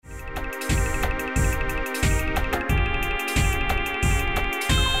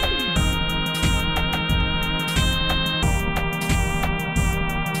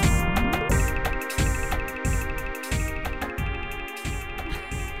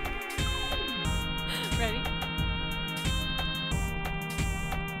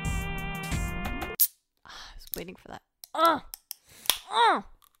waiting for that.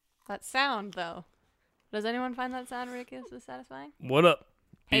 That sound, though. Does anyone find that sound ridiculously satisfying? What up,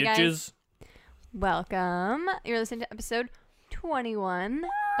 Hey, bitches? guys. Welcome. You're listening to episode 21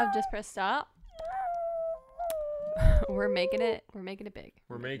 of Just Press Stop. We're making it big.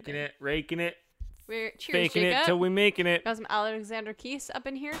 We're making it, raking it, We're cheers, faking Jacob. it till we making it. Got some Alexander Keiths up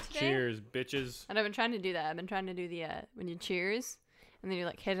in here today. Cheers, bitches. And I've been trying to do that. I've been trying to do the when you cheers and then you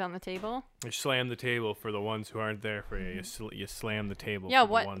like hit it on the table. You slam the table for the ones who aren't there for you. You slam the table. Yeah. For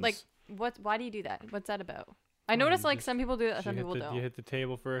the What? ones. Like what? Why do you do that? What's that about? I notice like just- some people do that, some people You don't. hit the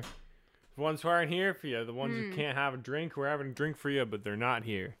table for the ones who aren't here for you. The ones who can't have a drink, who are having a drink for you, but they're not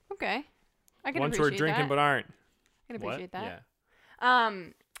here. Okay. I can Ones who appreciate are drinking that. but aren't. I can appreciate What? that. Yeah.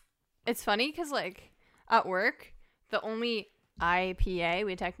 It's funny because like at work, the only IPA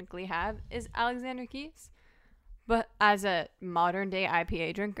we technically have is Alexander Keiths. But as a modern day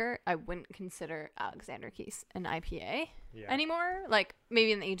IPA drinker, I wouldn't consider Alexander Keiths an IPA anymore. Like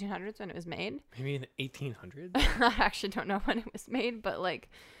maybe in the 1800s when it was made. Maybe in the 1800s. I actually don't know when it was made, but like,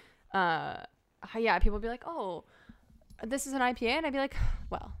 yeah, people would be like, "Oh, this is an IPA," and I'd be like,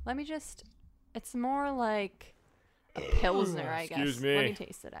 "Well, let me just." It's more like a pilsner, I guess. Excuse me. Let me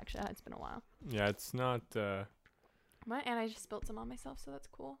taste it. Actually, it's been a while. Yeah, it's not. What? And I just spilled some on myself, so that's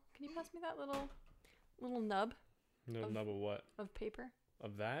cool. Can you pass me that little nub No nub of what? of paper?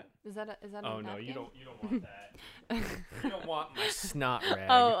 Of that? Is that a Oh napkin? no, you don't want that. You don't want my snot rag.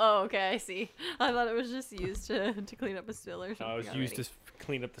 Oh, okay, I see. I thought it was just used to clean up a spill or something. I was used already. to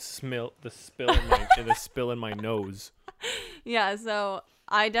clean up the spill in my nose. Yeah, so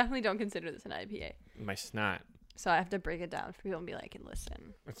I definitely don't consider this an IPA. My snot. So I have to break it down for people and be like,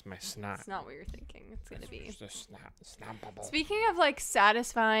 listen, It's my snot. it's not what you're thinking. It's gonna be. It's a snot bubble. Speaking of like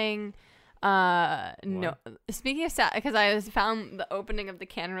satisfying, no. Speaking of because I found the opening of the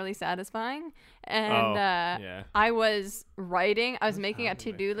can really satisfying, and yeah. I was writing. I was making a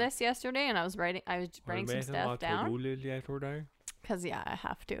happening to-do list yesterday, and I was writing some stuff down. Cause yeah, I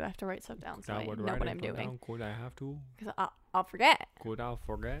have to write stuff down so I know what I'm doing. Could I have to? Cause I'll forget. Could I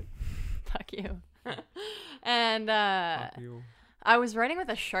forget? Fuck you. And Fuck you. I was writing with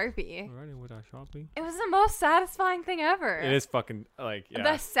a Sharpie. Alrighty, with a Sharpie. It was the most satisfying thing ever. It is fucking like yeah.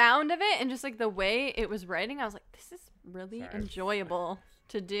 The sound of it and just like the way it was writing, I was like, this is really enjoyable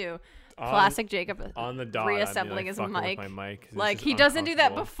to do. Classic Jacob on the dot, reassembling his fucking mic. with my mic 'cause it's Like just he doesn't do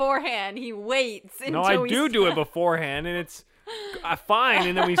that uncomfortable. beforehand. He waits until No, I do it beforehand, and it's fine.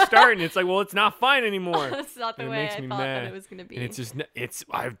 And then we start, and it's like, well, it's not fine anymore. That's not the And it way makes I me thought mad. that it was gonna be. And it's just,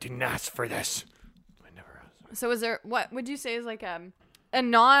 I didn't ask for this. I never asked. So is there, what would you say is like a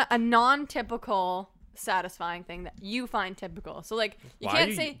non-typical satisfying thing that you find typical? So like you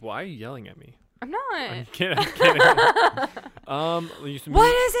can't say Why are you yelling at me? I'm not. I'm kidding.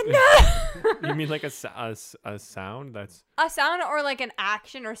 What is it not? You mean like a sound that's A sound or like an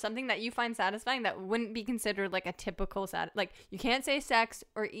action or something that you find satisfying that wouldn't be considered like a typical like you can't say sex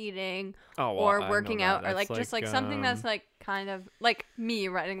or eating or working out or like just like something that's like kind of like me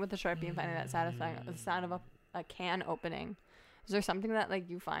writing with a Sharpie and finding that satisfying, the sound of a can opening. Is there something that like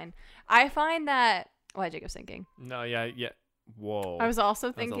you find? I find that Jacob's thinking. No, yeah. Whoa. I was also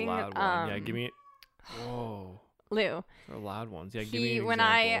That's thinking a loud one. Yeah, give me it. Whoa. Lou. They're loud ones. Yeah, give me an when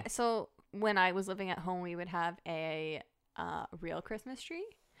example. when I was living at home, we would have a real Christmas tree,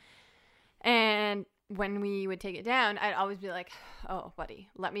 and when we would take it down, I'd always be like, "Oh, buddy,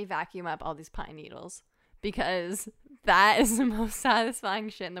 let me vacuum up all these pine needles," because that is the most satisfying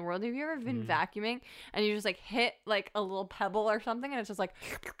shit in the world. Have you ever been vacuuming and you just like hit like a little pebble or something and it's just like,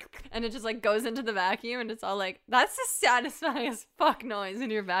 and it just like goes into the vacuum and it's all like, that's the satisfying as fuck noise.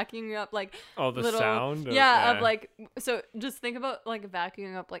 And you're vacuuming up like the sound of like, so just think about like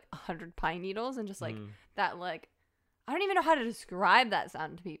vacuuming up like 100 pine needles and just like that, like, I don't even know how to describe that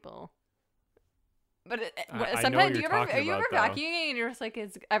sound to people. But sometimes are you ever vacuuming and you're just like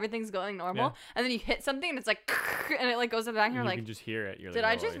everything's going normal and then you hit something and it's like and it like goes in the back and you're like, you can just hear it. You're did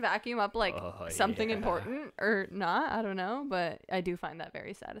like, I just vacuum up like something important or not? I don't know, but I do find that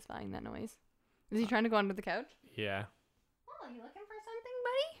very satisfying, that noise. Is he trying to go under the couch? Yeah. Oh, you looking for something,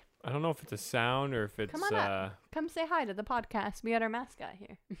 buddy? I don't know if it's a sound or if it's Come on up. Come say hi to the podcast. We got our mascot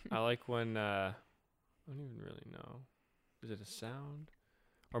here. I like when I don't even really know. Is it a sound?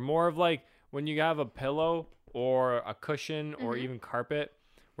 Or more of like when you have a pillow or a cushion or even carpet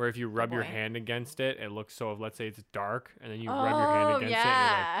where if you rub your hand against it, it looks so, let's say it's dark and then you rub your hand against it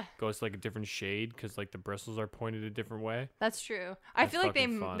and it like goes to like a different shade because like the bristles are pointed a different way. That's true. I feel like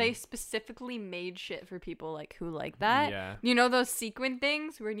they specifically made shit for people like who like that. Yeah. You know those sequin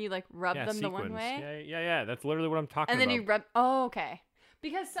things where you like rub them the one way? Yeah. That's literally what I'm talking about. And then you rub. Oh, okay.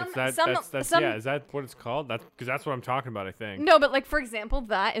 Because yeah, is that what it's called? That's because that's what I'm talking about, I think. No, but like for example,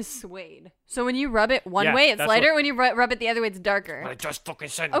 that is suede. So when you rub it one way, it's lighter. When you rub it the other way, it's darker. I just fucking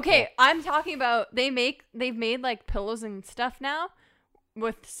said. Okay, I'm talking about they've made like pillows and stuff now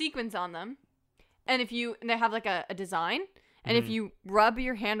with sequins on them, and they have like a design. And if you rub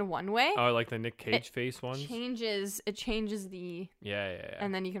your hand one way, like the Nick Cage face ones, it changes the yeah.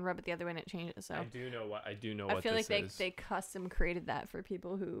 And then you can rub it the other way and it changes. So I do know what I feel this like is. they custom created that for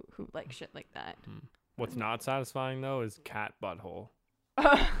people who like shit like that. What's not satisfying though is cat butthole.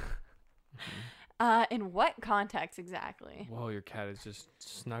 In what context exactly? Whoa, your cat is just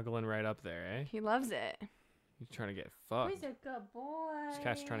snuggling right up there, eh? He loves it. He's trying to get fucked. Who's a good boy? This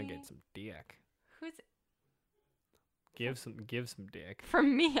cat's trying to get some dick. Who's Give some dick.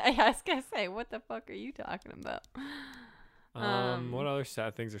 From me, I was gonna say, what the fuck are you talking about? What other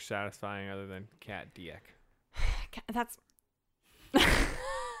sad things are satisfying other than cat dick? That's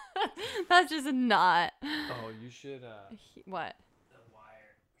that's just not. Oh, you should. What? The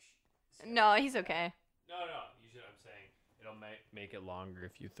wire. No, he's okay. No, you should. I'm saying it'll make it longer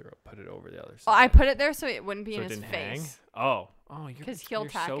if you put it over the other side. Oh, I put it there so it wouldn't be in his face. Hang? Oh, you're so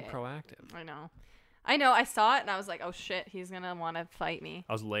proactive. I know. I saw it and I was like, oh shit, he's gonna want to fight me.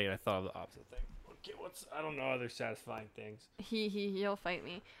 I was late. I thought of the opposite thing. Okay, I don't know other satisfying things. He'll fight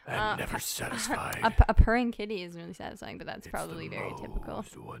me. I'm never satisfied. A purring kitty is really satisfying, but that's probably very typical.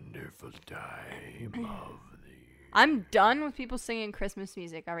 Most wonderful time of the year. I'm done with people singing Christmas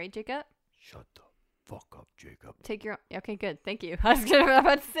music. All right, Jacob? Shut the fuck up, Jacob. Okay, good. Thank you. I was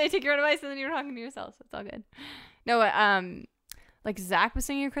about to say take your own advice, and then you were talking to yourself. So it's all good. No, like Zach was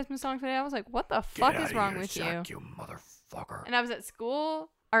singing a Christmas song today. I was like, what the fuck is wrong with Zach, you? You motherfucker. And I was at school.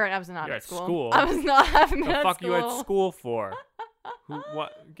 All right, I was not You're at school. school. I was not having the at fuck school. You at school for?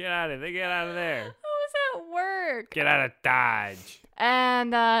 What? Get out of there. Get out of there. I was at work. Get out of Dodge.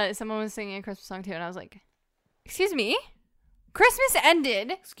 And someone was singing a Christmas song too, and I was like, excuse me? Christmas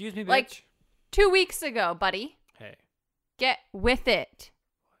ended. Excuse me, bitch. Like 2 weeks ago, buddy. Hey. Get with it.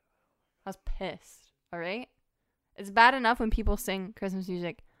 I was pissed. All right? It's bad enough when people sing Christmas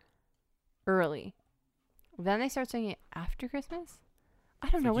music early. Then they start singing it after Christmas? I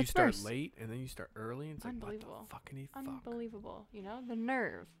don't know what's worse. You start late and then you start early and it's like, what the fucking fuck? Unbelievable. You know, the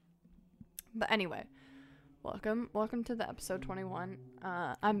nerve. But anyway, welcome to the episode 21.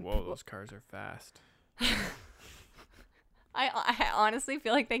 Whoa, those cars are fast. I honestly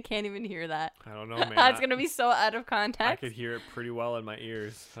feel like they can't even hear that. I don't know, man. That's going to be so out of context. I could hear it pretty well in my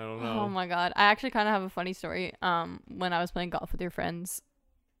ears. I don't know. Oh my God. I actually kind of have a funny story. When I was playing golf with your friends,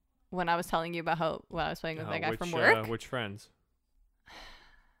 when I was telling you about when I was playing with that guy from work. Which friends?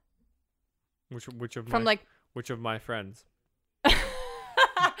 Which of my friends?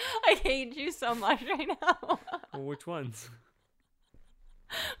 I hate you so much right now. Well, which ones?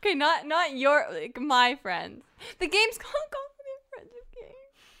 Okay, not your, like, my friends. The game's called Golf with Your Friends. Okay,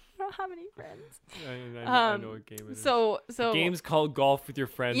 I don't have any friends. I know what game it is. So the game's called Golf with Your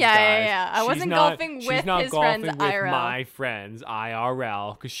Friends. Yeah, guys. yeah. I wasn't golfing with his friends with IRL. My friends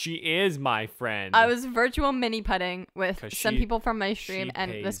IRL, because she is my friend. I was virtual mini putting with some people from my stream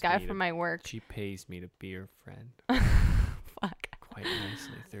and this guy from my work. She pays me to be her friend. Fuck. Quite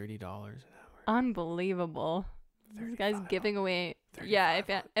nicely, $30 an hour. Unbelievable. This guy's giving away. Yeah,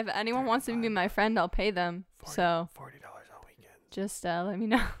 if anyone wants to be my friend, I'll pay them. So $40 on weekends. Just let me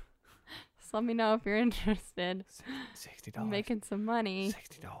know. Just let me know if you're interested. $60. Making some money.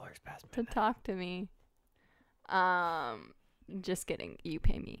 $60 past to midnight. talk to me. Just kidding. You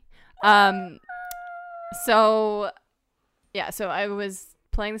pay me. So I was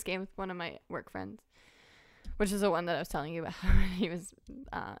playing this game with one of my work friends, which is the one that I was telling you about. He was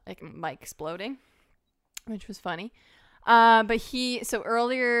like mic exploding, which was funny. Earlier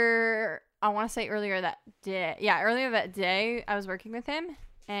that day, I was working with him,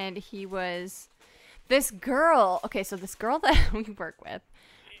 and he was this girl. Okay, so this girl that we work with,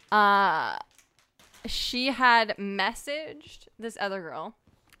 she had messaged this other girl.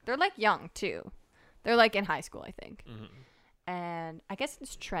 They're like young too. They're like in high school, I think. Mm-hmm. And I guess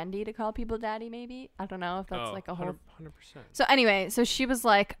it's trendy to call people daddy, maybe. I don't know if that's like a whole 100%. So anyway, so she was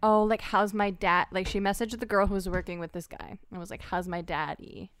like, oh, like, how's my dad? Like, she messaged the girl who was working with this guy and was like, how's my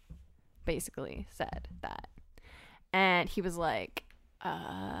daddy? Basically said that. And he was like,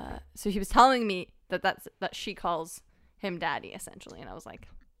 so he was telling me that she calls him daddy, essentially. And I was like,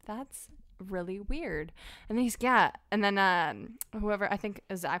 that's really weird. And then and then whoever, I think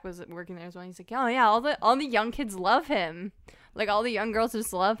Zach was working there as well, he's like, oh yeah, all the young kids love him, like all the young girls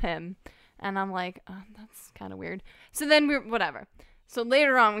just love him. And I'm like, oh, that's kind of weird. So then whatever. So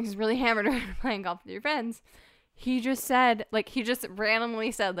later on, when he's really hammered or playing golf with your friends, he just said, like, he just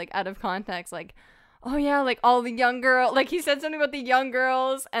randomly said, like, out of context, like, oh yeah, like all the young girl, like he said something about the young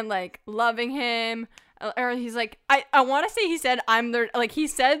girls and like loving him, or he's like, I want to say he said I'm their, like he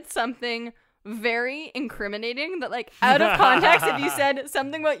said something very incriminating that like out of context, if you said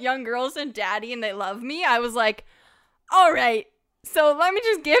something about young girls and daddy and they love me, I was like, all right, so let me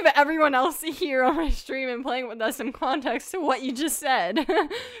just give everyone else here on my stream and playing with us some context to what you just said.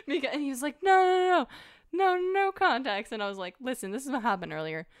 And he was like, no context. And I was like, listen, this is what happened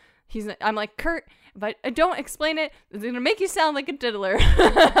earlier. I'm like, Kurt, if I don't explain it, it's going to make you sound like a diddler.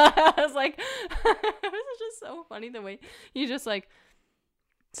 I was like, it was just so funny the way he just like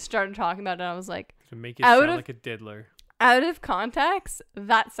started talking about it. I was like, to make you sound like a diddler. Out of context,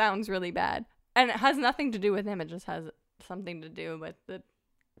 that sounds really bad. And it has nothing to do with him. It just has something to do with the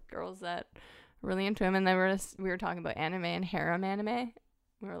girls that are really into him. And then we were talking about anime and harem anime.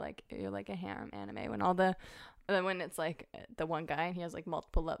 We were like, you're like a harem anime when it's like the one guy and he has like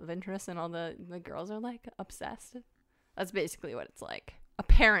multiple love interests and all the girls are like obsessed. That's basically what it's like.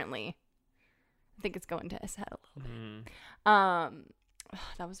 Apparently. I think it's going to his head a little bit.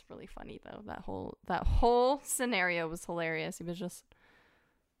 That was really funny though. That whole scenario was hilarious. He was just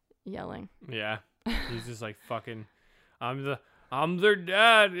yelling. Yeah. He's just like fucking I'm their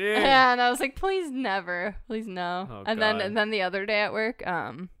dad. Yeah, and I was like, please never. Please no. Oh, and then the other day at work,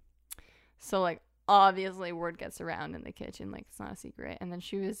 so like obviously word gets around in the kitchen, like it's not a secret. And then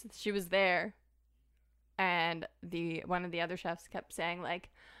she was there, and one of the other chefs kept saying like,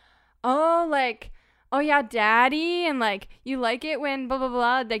 oh yeah, daddy, and like you like it when blah blah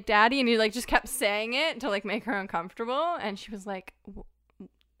blah, like daddy, and he like just kept saying it to like make her uncomfortable. And she was like,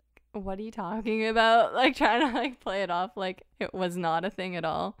 what are you talking about? Like trying to like play it off like it was not a thing at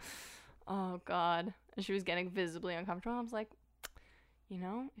all. Oh God. And she was getting visibly uncomfortable. I was like,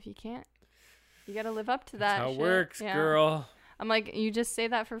 if you can't, you gotta live up to that. That's how shit. it works, Yeah. girl. I'm like, you just say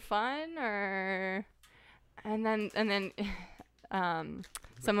that for fun, or and then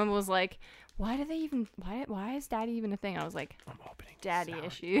someone was like, why is daddy even a thing? I was like, I'm opening daddy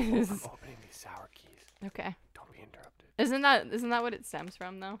issues. I'm opening these sour keys. Okay. Don't be interrupted. Isn't that what it stems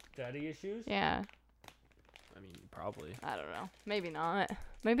from though? Daddy issues? Yeah. I mean, probably. I don't know. Maybe not.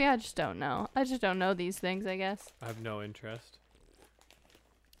 Maybe I just don't know. I just don't know these things, I guess. I have no interest.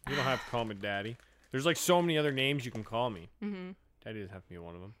 You don't have to call me daddy. There's like so many other names you can call me. Mm-hmm. Daddy doesn't have to be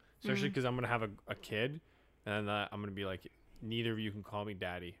one of them. Especially because I'm going to have a kid. And then I'm going to be like, neither of you can call me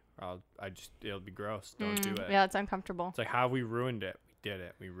daddy. Or it'll be gross. Don't do it. Yeah, it's uncomfortable. It's like, how have we ruined it? We did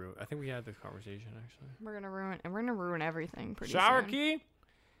it. I think we had this conversation actually. We're gonna ruin everything pretty Shower soon. key?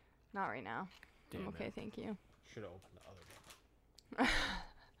 Not right now. Damn I'm okay, it. thank you. Should have opened the other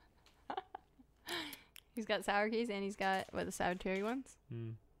one. He's got sour keys and he's got the sour cherry ones.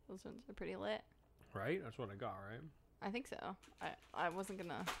 Those ones are pretty lit. Right? That's what I got, right? I think so. I wasn't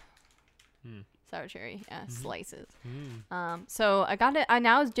gonna sour cherry slices. So I got it.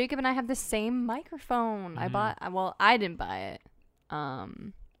 Now Jacob and I have the same microphone. I didn't buy it.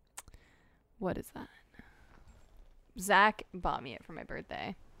 What is that? Zach bought me it for my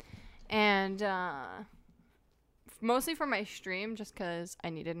birthday, and mostly for my stream, just because I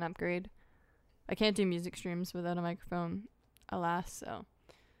needed an upgrade. I can't do music streams without a microphone, alas. So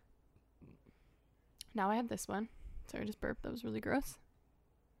now I have this one. Sorry, I just burped. That was really gross.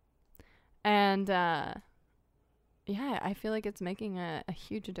 And yeah, I feel like it's making a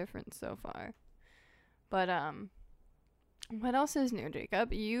huge difference so far. But what else is new,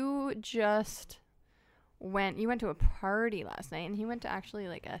 Jacob? You went to a party last night, and he went to actually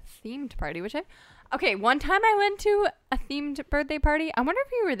like a themed party, okay, one time I went to a themed birthday party. I wonder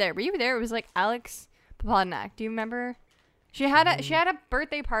if you were there. Were you there? It was like Alex Popodnak. Do you remember? She had a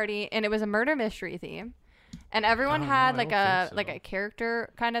birthday party, and it was a murder mystery theme. And everyone had like a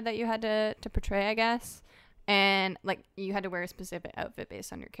character kind of that you had to portray, I guess. And like you had to wear a specific outfit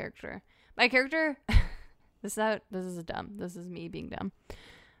based on your character. My character this is dumb. This is me being dumb.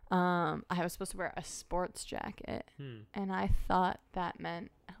 I was supposed to wear a sports jacket, and I thought that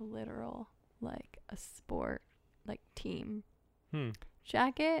meant a literal like a sport like team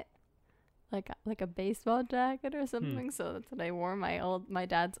jacket, like a baseball jacket or something. So that's what I wore, my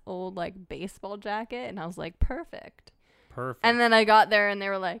dad's old like baseball jacket, and I was like, perfect. And then I got there and they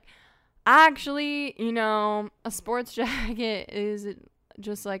were like, actually, a sports jacket is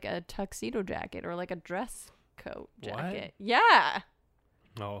just like a tuxedo jacket or like a dress coat jacket. What? Yeah.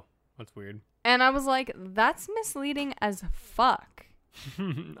 Oh, that's weird. And I was like, that's misleading as fuck.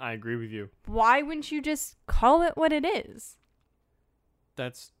 I agree with you. Why wouldn't you just call it what it is?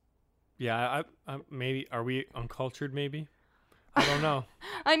 Yeah, I maybe, are we uncultured maybe? I don't know.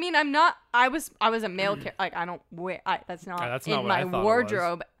 I mean, I'm not. I was a male character. Like I don't wear. That's not that's in not what my I thought it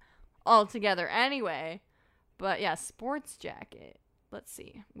wardrobe altogether. Anyway, but yeah, sports jacket. Let's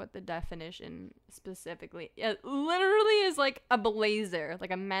see what the definition specifically. It literally is like a blazer,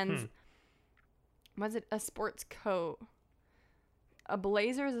 like a men's. Was it a sports coat? A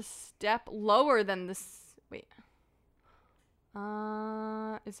blazer is a step lower than this. Wait.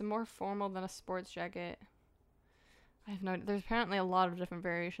 Is it more formal than a sports jacket? I have no. There's apparently a lot of different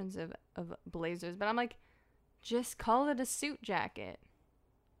variations of blazers, but I'm like, just call it a suit jacket.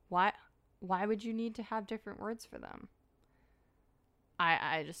 Why would you need to have different words for them?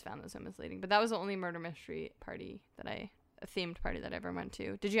 I just found this so misleading. But that was the only murder mystery party a themed party that I ever went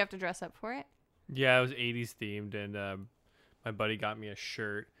to. Did you have to dress up for it? Yeah, it was 80s themed, and my buddy got me a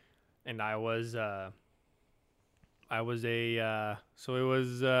shirt, and I was so it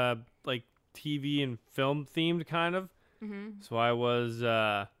was like TV and film themed kind of. So I was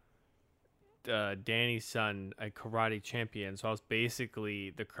Danny's son, a karate champion. So I was basically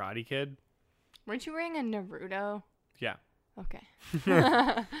the Karate Kid. Weren't you wearing a Naruto? Yeah. Okay.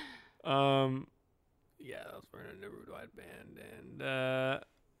 Yeah, I was wearing a Naruto headband, and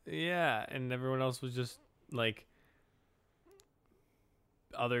yeah, and everyone else was just like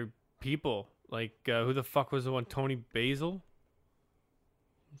other people. Like who the fuck was the one? Tony Basil?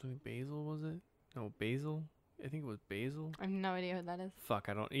 Tony Basil, was it? No, Basil. I think it was Basil. I have no idea who that is. Fuck,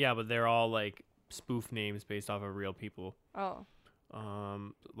 I don't. Yeah, but they're all like spoof names based off of real people. Oh.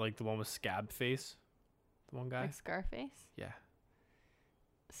 Like the one with Scab Face. The one guy. Like Scarface? Yeah.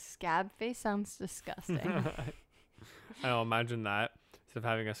 Scab face sounds disgusting. I don't imagine that. Instead of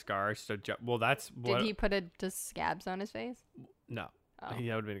having a scar, well, that's what. Did he put just scabs on his face? No. Oh. That would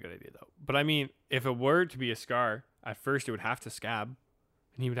have been a good idea though. But I mean, if it were to be a scar, at first it would have to scab,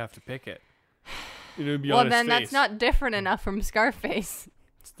 and he would have to pick it. It would be on his face. That's not different enough from Scarface.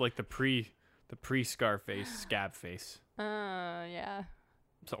 It's like the pre Scarface scab face. Yeah.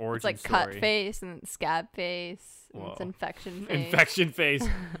 It's an origin It's like story. cut face and scab face. And Whoa. it's infection face. Infection face.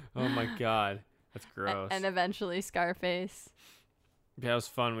 Oh my god, that's gross. And eventually Scarface. Yeah, it was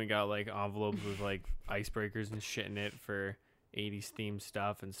fun. We got like envelopes with like icebreakers and shit in it for 80s themed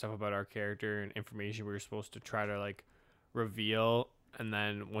stuff and stuff about our character and information we were supposed to try to like reveal. And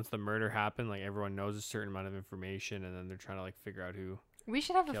then once the murder happened, like everyone knows a certain amount of information, and then they're trying to like figure out who. We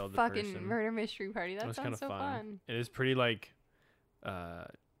should have a killed the fucking person. murder mystery party. That was sounds so fun. It is pretty like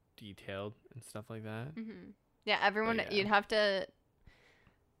detailed and stuff like that. Yeah, everyone. yeah. You'd have to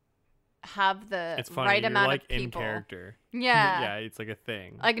have the It's funny. right You're amount like of people. in character. Yeah. Yeah, it's like a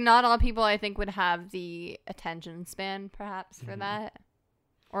thing. Like not all people, I think, would have the attention span, perhaps, for that,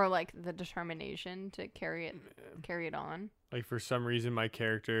 or like the determination to carry it on. Like for some reason, my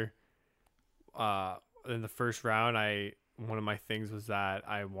character, in the first round, one of my things was that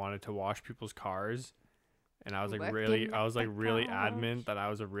I wanted to wash people's cars, and I was like really adamant that I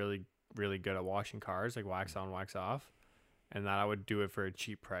was really good at washing cars, like wax on, wax off, and that I would do it for a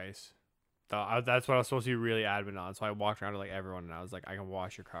cheap price. That's what I was supposed to be really adamant on. So I walked around to like everyone, and I was like, I can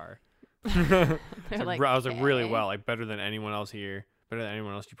wash your car. I was like really well, like better than anyone else here, better than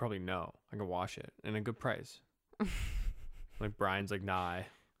anyone else you probably know. I can wash it and a good price. Like Brian's like, nah, I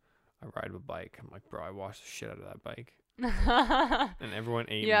ride a bike. I'm like, bro, I washed the shit out of that bike. And everyone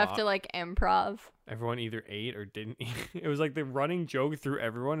ate. You have to like improv. Everyone either ate or didn't eat. It was like the running joke through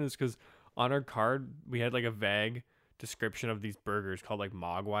everyone is because on our card we had like a vague description of these burgers called like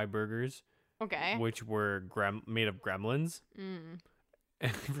Mogwai burgers. Okay. Which were made of gremlins.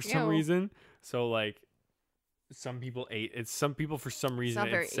 And for some Ew. reason, so like some people ate it. Some people for some reason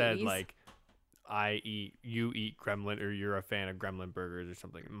it said 80s. like you eat gremlin, or you're a fan of gremlin burgers or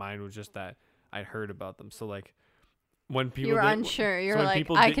something. Mine was just that I'd heard about them. So like when people you were unsure, you're so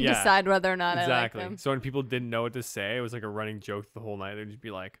like, I can decide whether or not exactly. I like them. So when people didn't know what to say, it was like a running joke the whole night. They'd just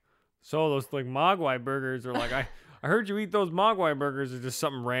be like, so those like Mogwai burgers, or like I heard you eat those Mogwai burgers, or just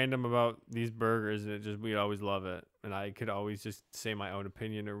something random about these burgers, and we'd always love it. And I could always just say my own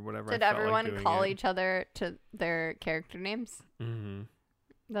opinion or whatever. Did I felt everyone like doing call it. each other to their character names? Mm-hmm.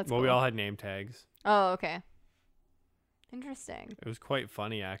 That's well, cool. we all had name tags. Oh, okay. Interesting. It was quite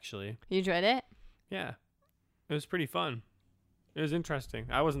funny, actually. You enjoyed it? Yeah, it was pretty fun. It was interesting.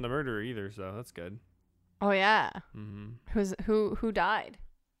 I wasn't the murderer either, so that's good. Oh yeah. Mm-hmm. Who died?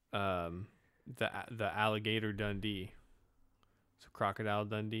 The alligator Dundee. So Crocodile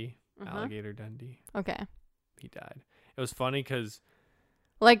Dundee, Alligator Dundee. Okay. He died. It was funny because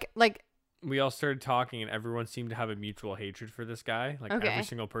like we all started talking, and everyone seemed to have a mutual hatred for this guy. Like every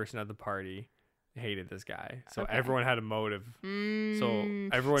single person at the party hated this guy. So everyone had a motive. So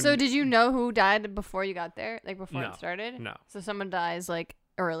everyone. So did you know who died before you got there? Like before it started? No. So someone dies like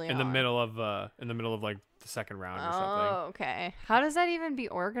early in the on. middle of like the second round or something. Oh, okay. How does that even be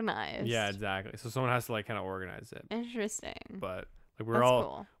organized? Yeah, exactly. So someone has to like kind of organize it. Interesting. But like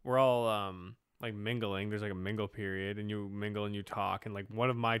Cool. we're all like mingling. There's like a mingle period, and you mingle and you talk. And like one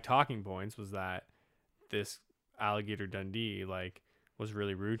of my talking points was that this Alligator Dundee like was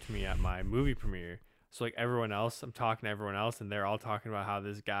really rude to me at my movie premiere. So like everyone else, I'm talking to everyone else, and they're all talking about how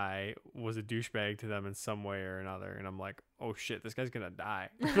this guy was a douchebag to them in some way or another. And I'm like, oh shit, this guy's gonna die.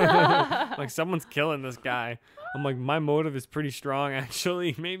 Like someone's killing this guy. I'm like, my motive is pretty strong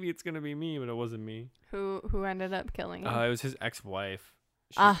actually. Maybe it's gonna be me, but it wasn't me. Who ended up killing him? It was his ex-wife.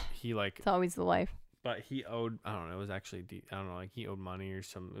 He like. It's always the wife. But he owed, I don't know, it was actually, I don't know, like he owed money or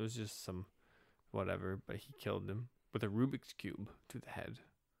some, it was just some whatever, but he killed him with a Rubik's Cube to the head.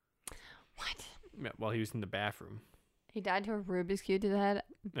 What? Yeah, while he was in the bathroom. He died to a Rubik's Cube to the head?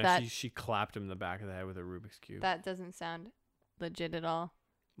 And she clapped him in the back of the head with a Rubik's Cube. That doesn't sound legit at all.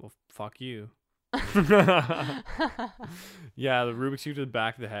 Well, fuck you. Yeah, the Rubik's Cube to the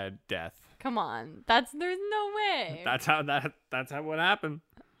back of the head, death. Come on. There's no way. That's how what happened.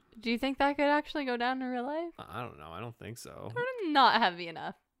 Do you think that could actually go down in real life? I don't know. I don't think so. Not heavy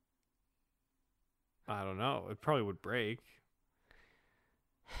enough. I don't know. It probably would break.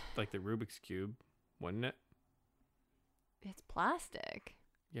 Like the Rubik's Cube, wouldn't it? It's plastic.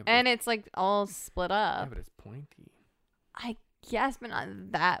 Yeah, and it's like all split up. Yeah, but it's pointy. I guess, but not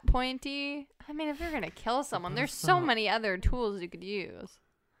that pointy. I mean, if you're going to kill someone, there's so many other tools you could use.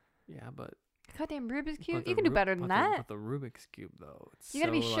 Yeah, but... Goddamn Rubik's Cube? You can do better than that. But the Rubik's Cube, though, it's you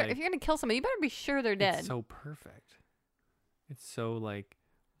gotta be sure. Like, if you're going to kill somebody, you better be sure they're dead. It's so perfect. It's so, like,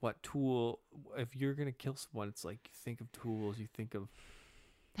 what tool... If you're going to kill someone, it's like, you think of tools, you think of...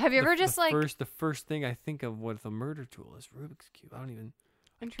 Have you ever just, like... The first thing I think of with a murder tool is Rubik's Cube. I don't even...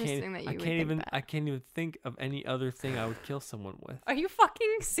 Interesting that you would think that. I can't even think of any other thing I would kill someone with. Are you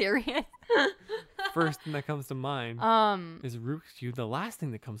fucking serious? First thing that comes to mind is a Rubik's Cube. The last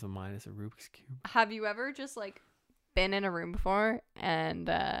thing that comes to mind is a Rubik's Cube. Have you ever just like been in a room before and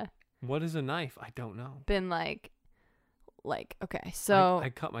what is a knife? I don't know. Been like okay, so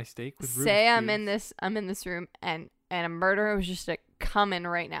I cut my steak with Rubik's say cubes. I'm in this room and a murderer was just like coming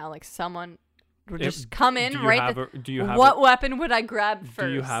right now, like someone would just come in right. What weapon would I grab first?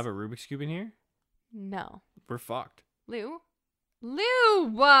 Do you have a Rubik's Cube in here? No. We're fucked. Lou,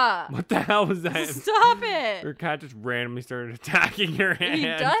 what the hell was that? Stop it! Your cat just randomly started attacking your hand. He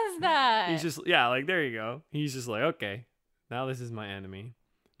does that. He's just like there you go. He's just like, okay, now this is my enemy.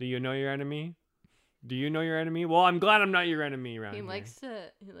 Do you know your enemy? Well, I'm glad I'm not your enemy around here. He likes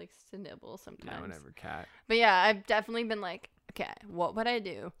to nibble sometimes. No, whatever, cat. But yeah, I've definitely been like, okay, what would I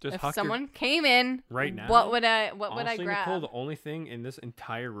do just if someone came in right now? What would I Honestly, grab? Nicole, the only thing in this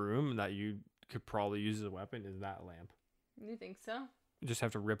entire room that you could probably use as a weapon is that lamp. You think so? You just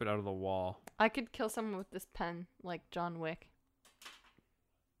have to rip it out of the wall. I could kill someone with this pen, like John Wick.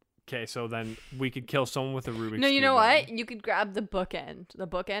 Okay, so then we could kill someone with a Rubik's Cube. No, you know what? You could grab the bookend. The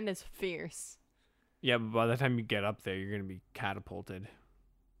bookend is fierce. Yeah, but by the time you get up there, you're going to be catapulted.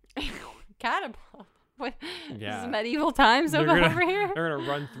 Catapult? What? Yeah. This is medieval times over here? They're going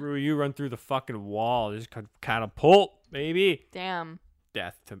to run through the fucking wall. Just catapult, baby. Damn.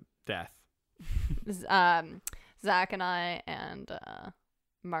 Death to death. Zach and I and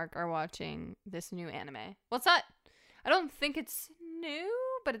Mark are watching this new anime. What's that? I don't think it's new,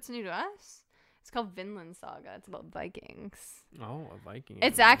 but it's new to us. It's called Vinland Saga. It's about Vikings. Oh, a Viking.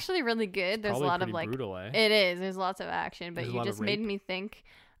 It's actually really good. It's There's a lot of like brutal, eh? It is. There's lots of action, but you just made me think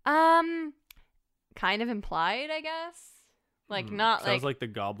kind of implied, I guess. Like not sounds like the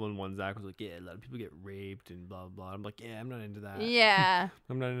goblin one. Zach was like, yeah, a lot of people get raped and blah blah. I'm like, yeah, I'm not into that. Yeah.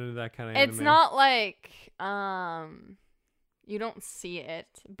 I'm not into that kind of It's anime. not like you don't see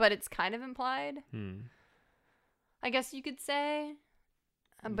it, but it's kind of implied. I guess you could say.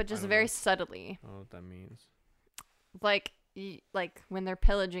 But just very subtly. I don't know what that means. Like when they're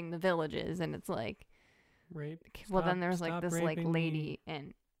pillaging the villages, and it's like rape. Well, then there's like this like lady,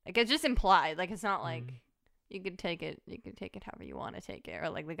 and like it's just implied. Like it's not like you could take it. You could take it however you want to take it, or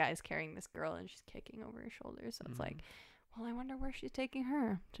like the guy's carrying this girl and she's kicking over her shoulders. So it's like, well, I wonder where she's taking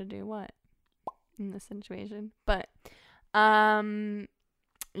her to do what in this situation. But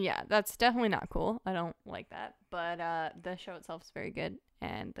yeah, that's definitely not cool. I don't like that. But the show itself is very good.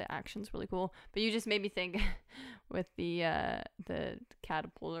 And the action's really cool. But you just made me think with the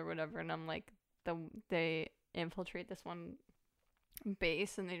catapult or whatever, and I'm like, they infiltrate this one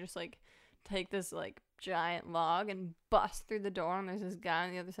base, and they just like take this like giant log and bust through the door, and there's this guy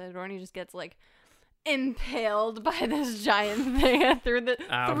on the other side of the door, and he just gets like impaled by this giant thing through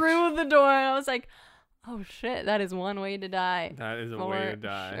the door. And I was like, Oh shit, that is one way to die. That is a way to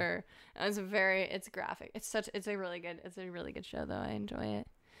die. Sure. It's graphic. It's a really good show though. I enjoy it.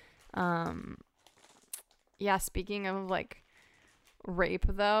 Yeah, speaking of like rape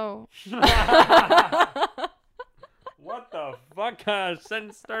though. What the fuck kind of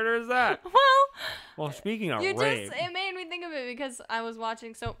sentence starter is that? Well, speaking of rape. It made me think of it because I was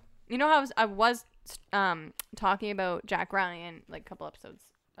watching, so you know how I was talking about Jack Ryan like a couple episodes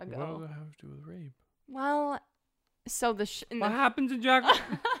ago. What does that have to do with rape? Well, so what happens in Jack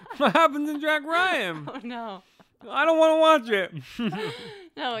What happens in Jack Ryan? Oh no. I don't want to watch it.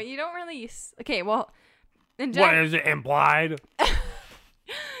 No, you don't really okay, well, in What is it implied?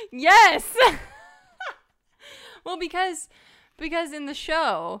 Yes. Well, because in the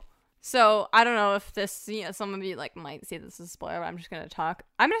show, so I don't know if this, some of you like might see this as a spoiler, but I'm just going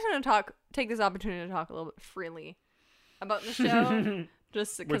to take this opportunity to talk a little bit freely about the show.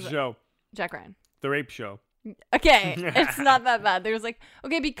 Just because. Which show? Jack Ryan. The rape show. Okay. It's not that bad. There's like,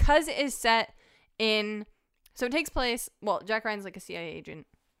 okay, because it is set in, so it takes place, well, Jack Ryan's like a CIA agent.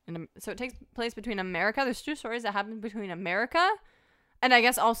 So it takes place between America. There's 2 stories that happen between America and I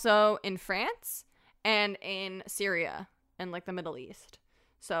guess also in France and in Syria and like the Middle East.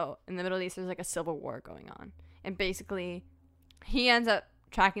 So in the Middle East, there's like a civil war going on. And basically, he ends up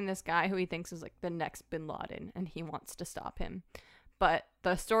tracking this guy who he thinks is like the next Bin Laden, and he wants to stop him. But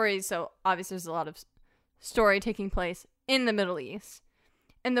the story, so obviously there's a lot of story taking place in the Middle East.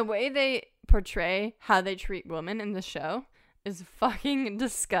 And the way they portray how they treat women in the show is fucking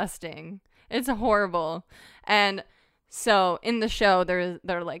disgusting. It's horrible. And so in the show, there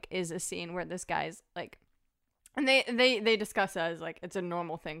like is a scene where this guy's like, and they discuss it as like it's a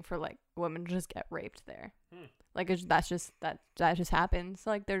normal thing for like women to just get raped there. Like that just happens.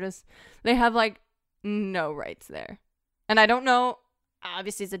 Like they have like no rights there. And I don't know.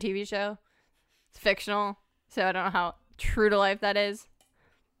 Obviously, it's a TV show. It's fictional, so I don't know how true to life that is.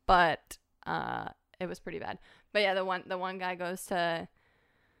 But it was pretty bad. But yeah, the one guy goes to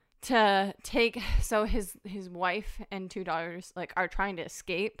take, so his wife and 2 daughters like are trying to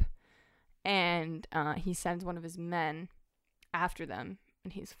escape, and he sends one of his men after them,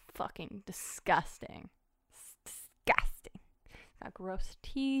 and he's fucking disgusting. It's disgusting. He's got gross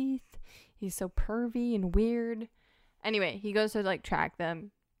teeth. He's so pervy and weird. Anyway, he goes to like track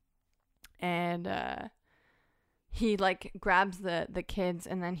them, and he like grabs the kids,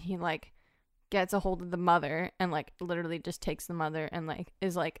 and then he like gets a hold of the mother and like literally just takes the mother and like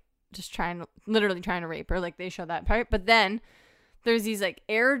is like just literally trying to rape her. Like they show that part, but then there's these like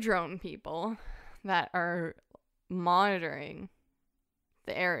air drone people that are monitoring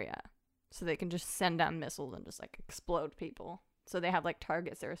the area so they can just send down missiles and just like explode people. So they have like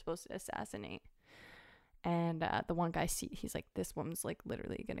targets they're supposed to assassinate. And the one guy, he's like, this woman's like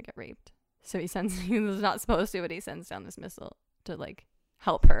literally gonna get raped. So he was not supposed to, but he sends down this missile to like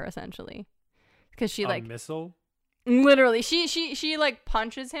help her essentially. Because she like missile? Literally, she like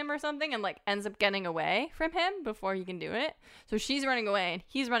punches him or something and like ends up getting away from him before he can do it. So she's running away and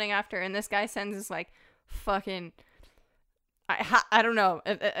he's running after her, and this guy sends this like fucking I don't know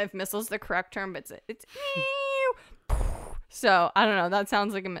if missile's the correct term, but it's so I don't know, that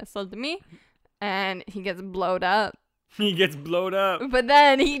sounds like a missile to me. And he gets blowed up. But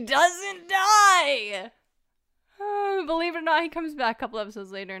then he doesn't die. Believe it or not, he comes back a couple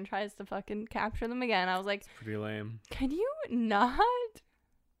episodes later and tries to fucking capture them again. I was like, it's pretty lame. Can you not?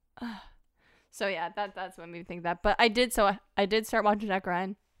 So yeah, that's what made me think that. But I did start watching Jack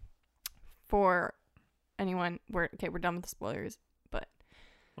Ryan. For anyone, we're done with the spoilers. But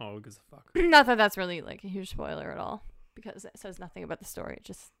oh, who gives a fuck? Not that that's really like a huge spoiler at all, because it says nothing about the story. It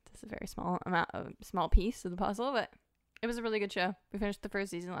just is a very small piece of the puzzle. But it was a really good show. We finished the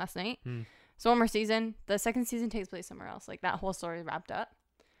first season last night. So one more season. The second season takes place somewhere else. Like that whole story wrapped up.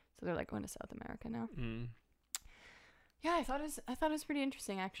 So they're like going to South America now. Yeah, I thought it was pretty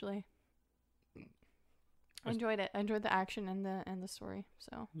interesting actually. I enjoyed it. I enjoyed the action and the story.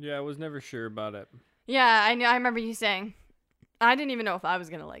 So yeah, I was never sure about it. Yeah, I know. I remember you saying. I didn't even know if I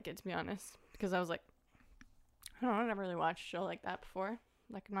was gonna like it, to be honest, because I was like, I don't know, I never really watched a show like that before.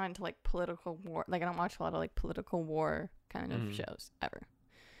 Like I'm not into like political war. Like I don't watch a lot of like political war kind of shows ever.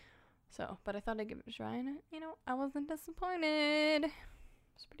 So, but I thought I'd give it a try, and I wasn't disappointed.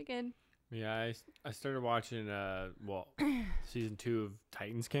 It's pretty good. Yeah, I started watching. Season 2 of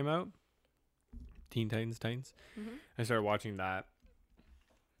Titans came out. Teen Titans. Mm-hmm. I started watching that.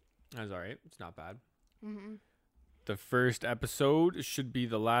 That was alright. It's not bad. Mm-hmm. The first episode should be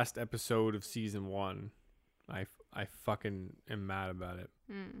the last episode of season 1. I fucking am mad about it.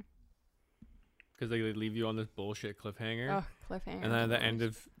 because they leave you on this bullshit cliffhanger. Oh, cliffhanger. And then at the end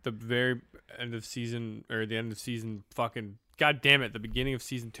of the very end of season, or the end of season fucking, god damn it, the beginning of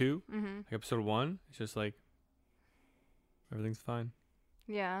season 2, like episode 1, it's just like, everything's fine.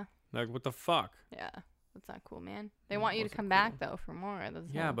 Yeah. Like, what the fuck? Yeah. That's not cool, man. They want you to come back, though, for more.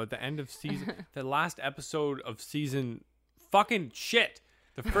 Yeah, but the end of season, the last episode of season, fucking shit.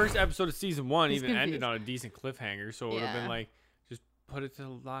 The first episode of season 1 even ended on a decent cliffhanger, so it would have been like, just put it to the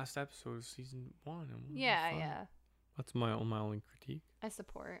last episode of season 1. Yeah. That's my only critique. I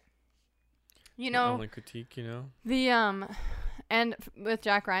support. You know, only critique, you know. The and with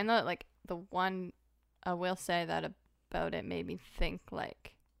Jack Ryan though, like the one I will say that about it made me think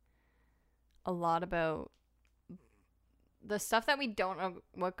like a lot about the stuff that we don't know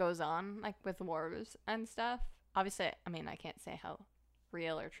what goes on, like with wars and stuff. Obviously, I mean, I can't say how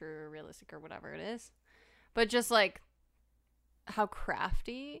real or true or realistic or whatever it is, but just like how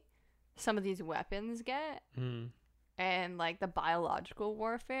crafty some of these weapons get, and like the biological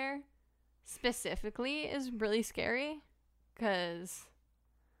warfare specifically is really scary, because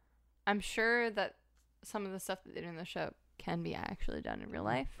I'm sure that some of the stuff that they do in the show can be actually done in real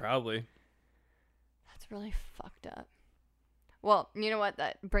life. Probably. That's really fucked up. Well, you know what?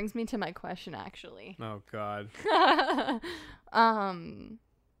 That brings me to my question, actually. Oh, God.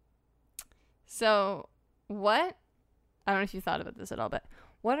 So, what... I don't know if you thought about this at all, but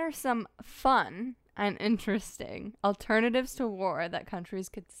what are some fun and interesting alternatives to war that countries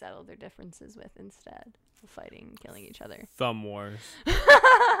could settle their differences with instead of fighting and killing each other? Thumb wars.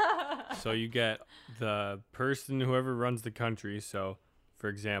 So you get the person, whoever runs the country. So, for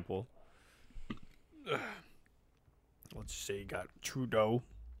example... let's say you got Trudeau,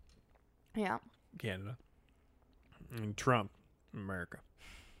 Canada, and Trump, America.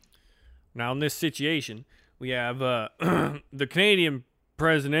 Now in this situation, we have the Canadian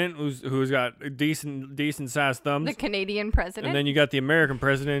president who's got a decent sized thumbs. The Canadian president, and then you got the American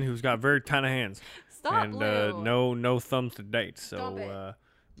president who's got very tiny hands. Stop, and Lou. no thumbs to date. So,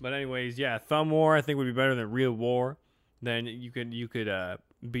 but anyways, yeah, thumb war I think would be better than real war. Then you could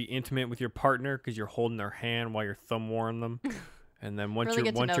be intimate with your partner because you're holding their hand while you're thumb warring them, and then once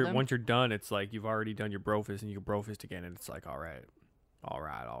you're done, it's like you've already done your brofist and you can brofist again, and it's like all right.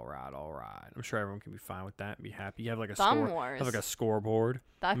 I'm sure everyone can be fine with that and be happy. You have like a scoreboard.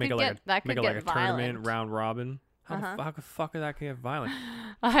 That make could it like get a violent. Tournament round robin. How the fuck is that gonna get violent?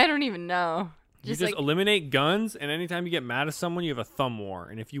 I don't even know. You just eliminate guns, and anytime you get mad at someone, you have a thumb war,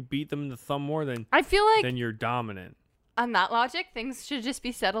 and if you beat them in the thumb war, then I feel like then you're dominant. On that logic, things should just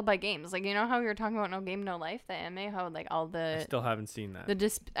be settled by games. Like, you know how we were talking about No Game, No Life, the anime, how like all the... I still haven't seen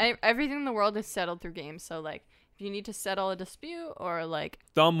that. Everything in the world is settled through games. So like, if you need to settle a dispute or like...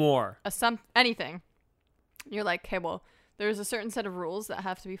 Thumb war. Anything. You're like, okay, well, there's a certain set of rules that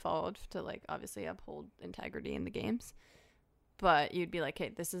have to be followed to like, obviously uphold integrity in the games. But you'd be like, hey,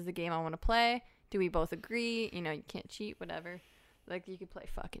 this is the game I want to play. Do we both agree? You know, you can't cheat, whatever. Like, you could play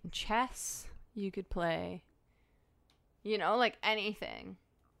fucking chess. You could play... You know, like anything.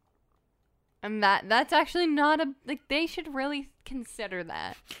 And that's actually not like, they should really consider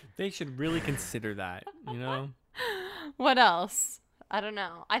that. They should really consider that, you know? What else? I don't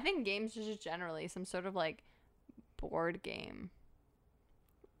know. I think games just generally, some sort of like board game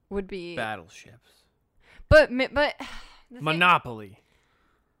would be. Battleships. But Monopoly.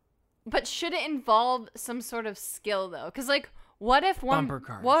 But should it involve some sort of skill though? Because like, what if Bumper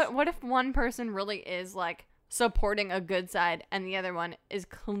cars. What if one person really is like supporting a good side and the other one is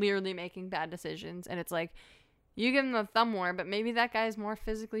clearly making bad decisions, and it's like you give him the thumb war, but maybe that guy is more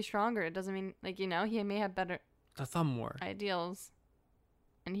physically stronger. It doesn't mean, like, you know, he may have better thumb war ideals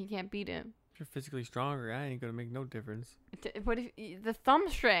and he can't beat him. If you're physically stronger, that ain't gonna make no difference. What if the thumb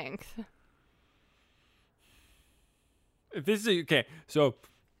strength? If this is okay, so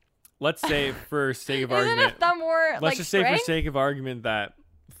let's say for sake of argument, isn't a thumb war let's like just strength? say for sake of argument that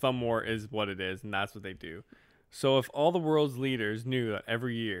thumb war is what it is and that's what they do. So if all the world's leaders knew that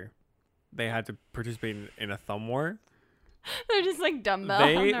every year they had to participate in a thumb war, they're just like dumbbell.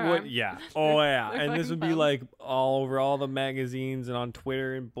 They on their would, arm. yeah. Oh yeah, They're and this would be thumbs. like all over all the magazines and on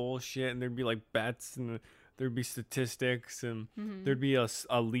Twitter and bullshit, and there'd be like bets and there'd be statistics and there'd be a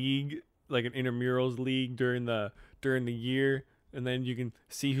league, like an intramurals league during the year, and then you can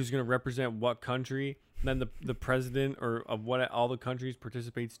see who's gonna represent what country. And then the president or of what all the countries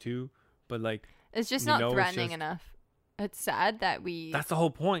participates too, but like. It's just not threatening enough. It's sad that we... That's the whole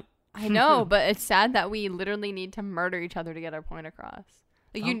point. I know, but it's sad that we literally need to murder each other to get our point across.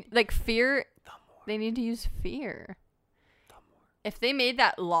 Like, fear... They need to use fear. If they made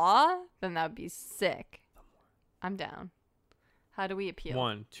that law, then that would be sick. I'm down. How do we appeal?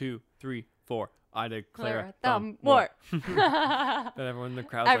 1, 2, 3, 4. I declare a thumb thumb war. war. Then everyone in the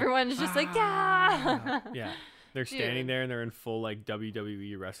crowd. Everyone's just like, yeah. Yeah. They're standing Dude. there and they're in full like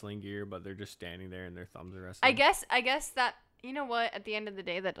WWE wrestling gear, but they're just standing there and their thumbs are wrestling. I guess that, you know what, at the end of the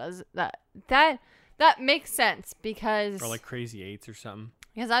day, that makes sense because. Or like Crazy Eights or something.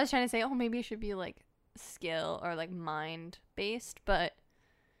 Because I was trying to say, oh, maybe it should be like skill or like mind based, but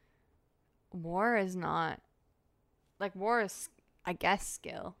war is not. Like war is, I guess,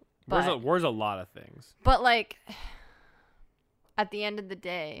 skill. War's a lot of things. But like, at the end of the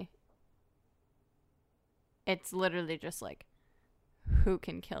day, it's literally just like, who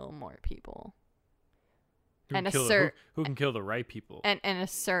can kill more people, Who and can kill assert who can kill the right people, and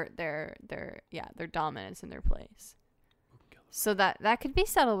assert their dominance in their place. So that could be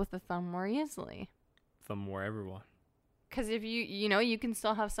settled with the thumb more easily. Thumb war everyone. Because if you can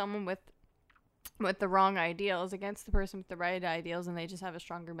still have someone with the wrong ideals against the person with the right ideals, and they just have a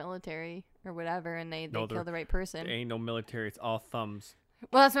stronger military or whatever, and they kill the right person. There ain't no military. It's all thumbs.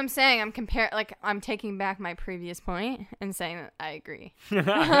 Well, that's what I'm saying. I'm taking back my previous point and saying that I agree.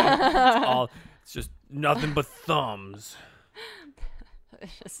 It's just nothing but thumbs.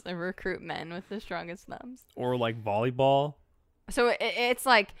 It's just a recruit men with the strongest thumbs. Or like volleyball. So it's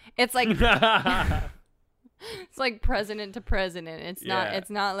like it's like president to president. It's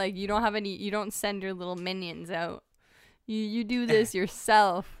not like you don't send your little minions out. You do this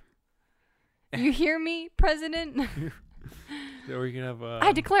yourself. You hear me, President? So we can have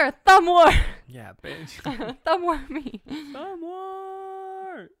I declare a thumb war. Yeah, bitch. Thumb war me. Thumb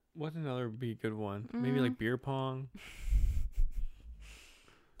war. What's another be a good one? Maybe like beer pong.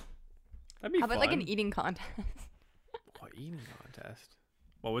 That'd be How fun. about like an eating contest? Oh, eating contest.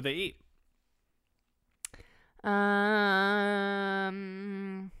 What would they eat?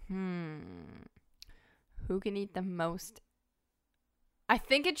 Who can eat the most? I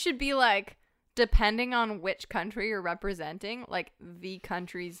think it should be like, depending on which country you're representing, like the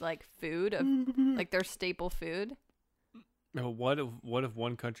country's like food of like their staple food. No, what if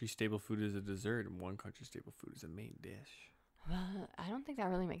one country's staple food is a dessert and one country's staple food is a main dish? Well, I don't think that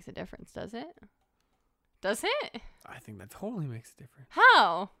really makes a difference, does it? Does it? I think that totally makes a difference.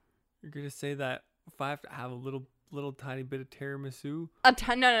 How? You're gonna say that if I have to have a little tiny bit of tiramisu,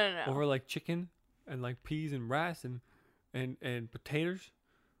 no. over like chicken and like peas and rice and potatoes.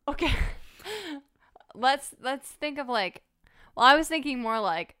 Okay. Let's think of like, well, I was thinking more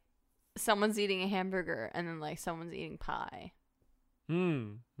like someone's eating a hamburger and then like someone's eating pie.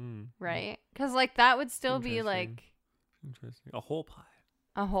 Right? Because like that would still be like interesting. A whole pie.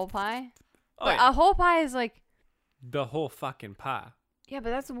 A whole pie? Oh, but yeah. a whole pie is like The whole fucking pie. Yeah, but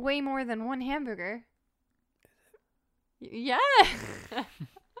that's way more than one hamburger. Yeah.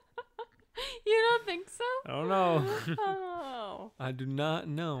 You don't think so? I don't know. Oh. I do not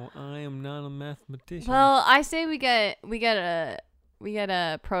know. I am not a mathematician. Well, I say we get a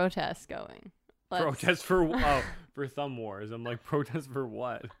protest going. Protest for thumb wars. I'm like, protest for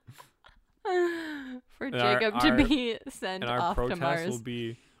what? For Jacob to be sent and our off to protest Mars.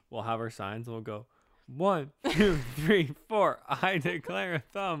 we'll have our signs and we'll go 1, 2, 3, 4. I declare a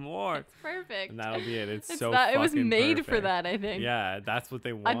thumb war. It's perfect. And that'll be it. It was made perfect. for that, I think. Yeah, that's what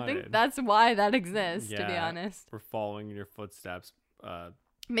they wanted. I think that's why that exists, to be honest. We're following in your footsteps.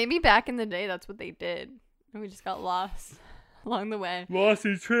 Maybe back in the day, that's what they did. And we just got lost along the way. Lost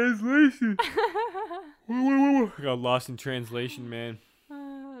in translation. Got lost in translation, man.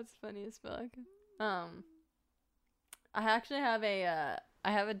 Oh, that's funny as fuck. I actually have a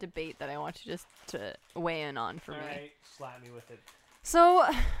debate that I want you just to weigh in on for me. Alright, slap me with it. So,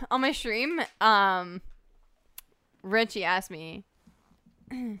 on my stream, Richie asked me,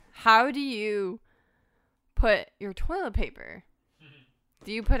 how do you put your toilet paper?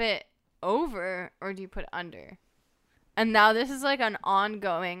 Do you put it over or do you put it under? And now this is like an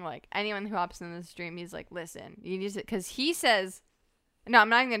ongoing, like anyone who hops in the stream, he's like, listen, you need to, because he says, no, I'm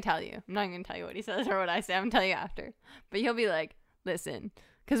not even going to tell you. I'm not even going to tell you what he says or what I say. I'm going to tell you after. But he'll be like, listen,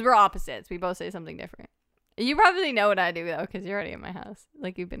 because we're opposites. We both say something different. You probably know what I do, though, because you're already at my house.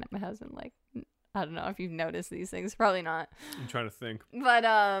 Like, you've been at my house and, like, I don't know if you've noticed these things. Probably not. I'm trying to think. But,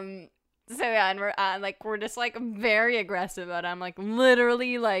 so yeah, and we're just, like, very aggressive about it. I'm, like,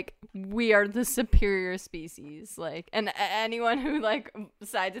 literally, like, we are the superior species. Like, and anyone who, like,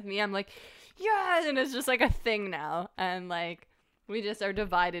 sides with me, I'm like, yeah, and it's just, like, a thing now. And, like, we just are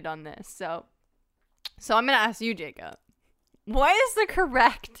divided on this. So I'm going to ask you, Jacob. What is the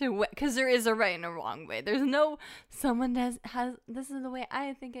correct way? Because there is a right and a wrong way. There's no this is the way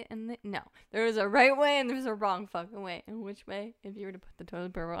I think it. And no, there is a right way and there's a wrong fucking way. And which way, if you were to put the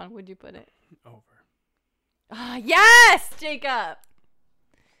toilet paper on, would you put it? Over. Ah, yes, Jacob.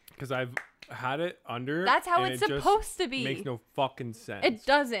 Because I've had it under. That's how and it's it just supposed to be. Makes no fucking sense. It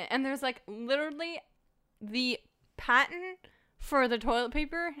doesn't. And there's like literally the patent for the toilet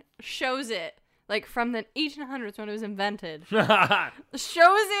paper shows it. Like from the 1800s when it was invented. Shows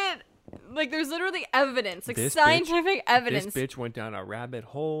it. Like there's literally evidence. Like This scientific evidence. This bitch went down a rabbit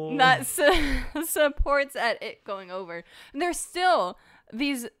hole. That supports at it going over. And there's still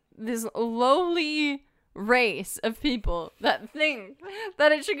this lowly race of people that think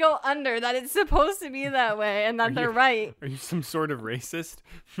that it should go under, that it's supposed to be that way, and that they're right. Are you some sort of racist?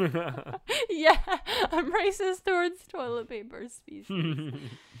 Yeah, I'm racist towards toilet paper species.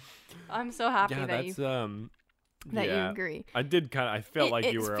 I'm so happy that you agree. I did kind of. I felt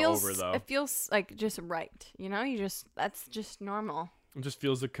like you were over though. It feels like just right, you know. That's just normal. It just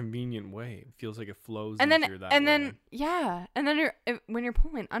feels a convenient way. It feels like it flows and easier that way. And then when you're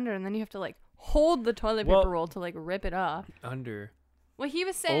pulling under, and then you have to like hold the toilet paper roll to like rip it off. Under. Well, he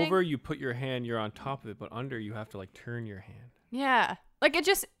was saying over, you put your hand, you're on top of it, but under, you have to like turn your hand. Yeah, like it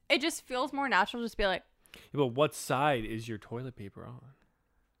just feels more natural. Just be like. Yeah, but what side is your toilet paper on?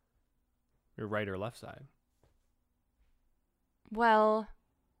 Your right or left side? Well,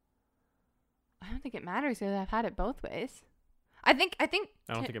 I don't think it matters because I've had it both ways. I don't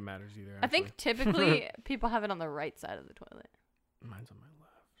think it matters either. Actually. I think typically people have it on the right side of the toilet. Mine's on my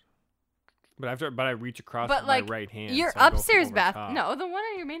left. But I reach across with like, my right hand. Your upstairs bath. No, the one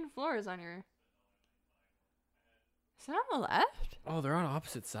on your main floor is on your. Is it on the left? Oh, they're on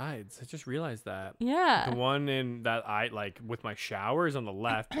opposite sides. I just realized that. Yeah. The one in that I like with my shower is on the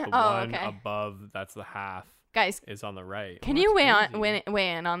left. The one above, that's the half. Guys, is on the right. Can you weigh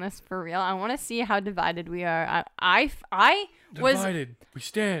in on this for real? I want to see how divided we are. I was divided. We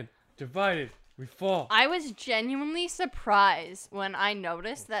stand. Divided. We fall. I was genuinely surprised when I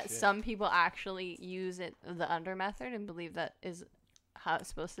noticed that some people actually use the under method and believe that is how it's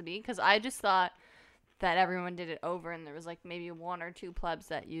supposed to be. Because I just thought that everyone did it over, and there was like maybe one or two plebs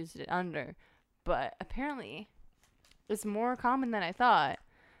that used it under. But apparently, it's more common than I thought.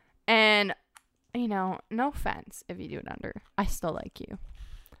 And you know, no offense if you do it under. I still like you.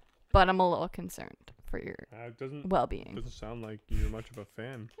 But I'm a little concerned for your well-being. Doesn't sound like you're much of a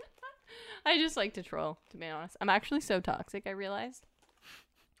fan. I just like to troll, to be honest. I'm actually so toxic, I realized.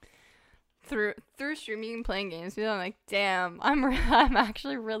 Through streaming and playing games, I'm like, damn, I'm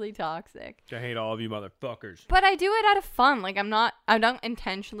actually really toxic. I hate all of you motherfuckers. But I do it out of fun. Like I don't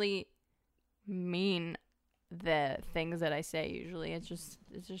intentionally mean the things that I say usually. It's just,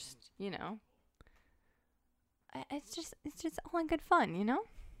 you know. It's just all in good fun, you know?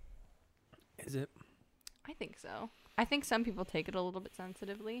 Is it? I think so. I think some people take it a little bit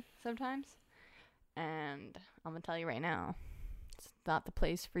sensitively sometimes. And I'm going to tell you right now, it's not the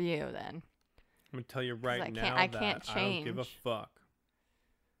place for you then. I'm going to tell you right now I can't change. I don't give a fuck.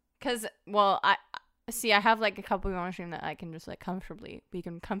 Because, well, I have like a couple people on stream that I can just like we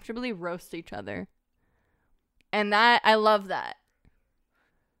can comfortably roast each other. And I love that.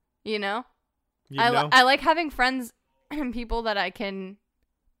 You know? I like having friends and people that I can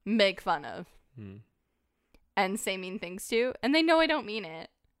make fun of and say mean things to, and they know I don't mean it,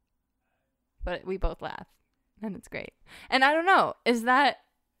 but we both laugh, and it's great. And I don't know, is that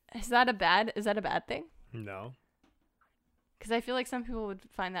a bad thing? No, because I feel like some people would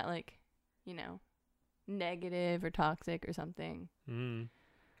find that like, you know, negative or toxic or something.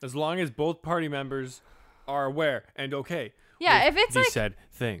 As long as both party members are aware and okay. Yeah, if it's like said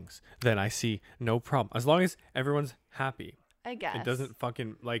things, then I see no problem. As long as everyone's happy. I guess. It doesn't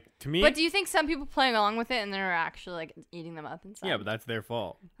fucking like to me. But do you think some people playing along with it and they're actually like eating them up inside? Yeah, but that's their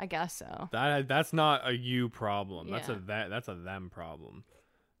fault. I guess so. That's not a you problem. Yeah. That's a them problem.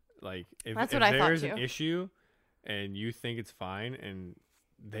 Like if there's an issue and you think it's fine and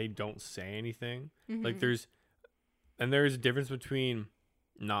they don't say anything, like there's a difference between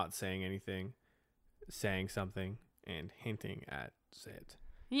not saying anything, saying something, and hinting at it.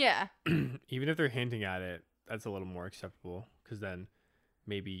 Yeah. Even if they're hinting at it, that's a little more acceptable because then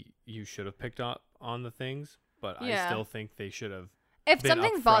maybe you should have picked up on the things, but I still think they should have. If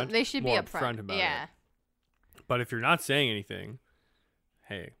something's they should be upfront about it. But if you're not saying anything,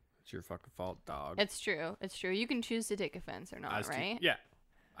 hey, it's your fucking fault, dog. It's true. You can choose to take offense or not, right? Yeah,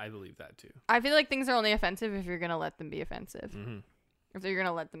 I believe that too. I feel like things are only offensive if you're gonna let them be offensive. If you're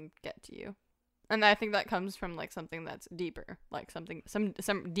gonna let them get to you. And I think that comes from like something that's deeper, like some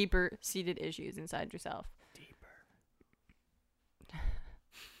deeper seated issues inside yourself. Deeper.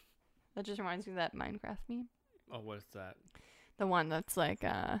 That just reminds me of that Minecraft meme. Oh, what is that? The one that's like,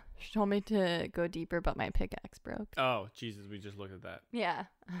 she told me to go deeper, but my pickaxe broke. Oh, Jesus, we just looked at that. Yeah.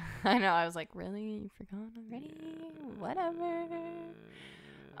 I know. I was like, really? You forgot already? Yeah. Whatever.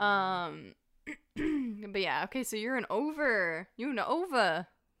 But yeah, okay, so you're an over. You an ova.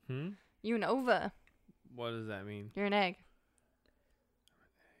 You an ova. What does that mean? You're an egg.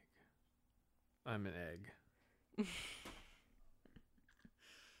 I'm an egg.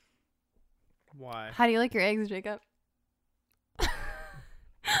 Why? How do you like your eggs, Jacob?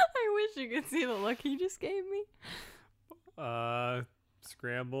 I wish you could see the look he just gave me.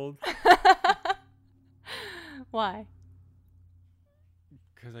 Scrambled. Why?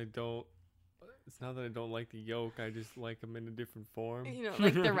 Because I don't. It's not that I don't like the yolk. I just like them in a different form. You don't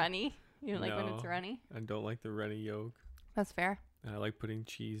like the runny? You don't like when it's runny? I don't like the runny yolk. That's fair. And I like putting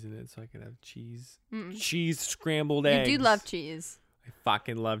cheese in it so I can have cheese. Mm-mm. Cheese scrambled eggs. You do love cheese. I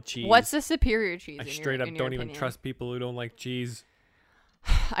fucking love cheese. What's the superior cheese? I straight up don't opinion? even trust people who don't like cheese.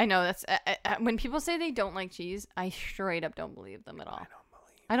 I know that's when people say they don't like cheese, I straight up don't believe them at all.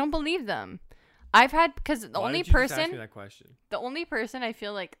 I don't believe them. I've had because the only Just ask person me that question? The only person I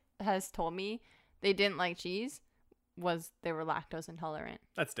feel like has told me they didn't like cheese was they were lactose intolerant.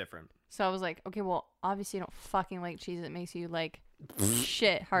 That's different. So I was like, okay, well, obviously you don't fucking like cheese. It makes you like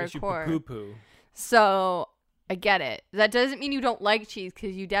shit hardcore. Makes you poo-poo. So I get it. That doesn't mean you don't like cheese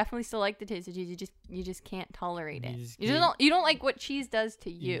because you definitely still like the taste of cheese. You just can't tolerate it. You don't like what cheese does to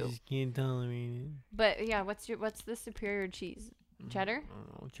you. You just can't tolerate it. But yeah, what's the superior cheese? Cheddar? I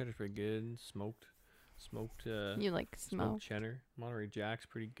don't know. Cheddar's pretty good. Smoked. You like smoked cheddar. Monterey Jack's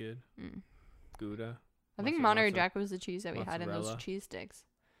pretty good. Gouda. I think Monterey Jack was the cheese that we had in those cheese sticks.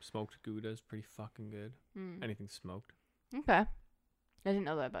 Smoked Gouda is pretty fucking good. Anything smoked. Okay. I didn't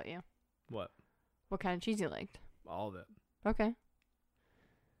know that about you. What? What kind of cheese you liked? All of it. Okay.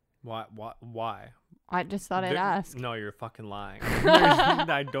 Why? I just thought I'd ask. No, you're fucking lying.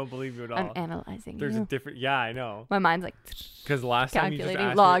 I don't believe you at all. I'm analyzing There's you. a different... Yeah, I know. My mind's like... Because last time you just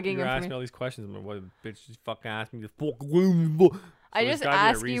asked logging me all these questions. I'm like, what bitch just fucking asked me to... I just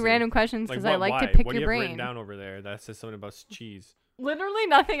ask you random questions because I like to pick what your do you brain. have written down over there that says something about cheese? Literally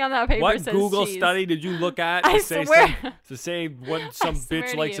nothing on that paper what says Google cheese. study did you look at I swear. To say what some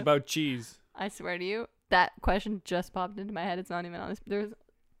bitch likes about cheese? I swear to you, that question just popped into my head. It's not even on this.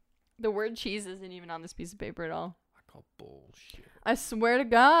 The word cheese isn't even on this piece of paper at all. I call bullshit. I swear to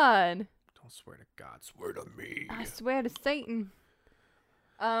God. Don't swear to God. Swear to me. I swear to Satan.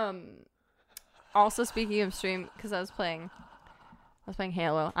 Also, speaking of stream, because I was playing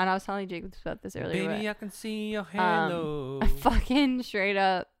Halo, and I was telling Jacob about this earlier. Baby, I can see your halo. I fucking straight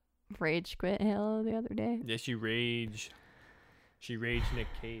up rage quit Halo the other day. Yeah, she raged Nick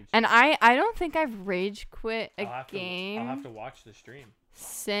Cage. And I don't think I've rage quit a game. I'll have to watch the stream.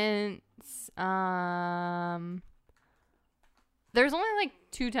 Since there's only like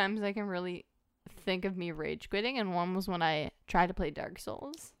 2 times I can really think of me rage quitting, and one was when I tried to play Dark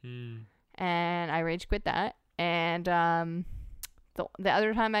Souls. And I rage quit that. And the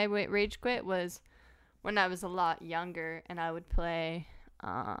other time I rage quit was when I was a lot younger, and I would play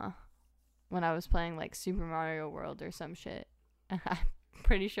when I was playing like Super Mario World or some shit. I'm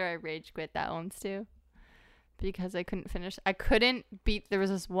pretty sure I rage quit that once too, because I couldn't beat. There was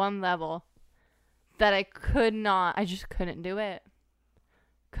this one level that I just couldn't do it.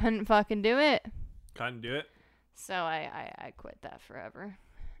 Couldn't fucking do it. Couldn't do it. So I quit that forever.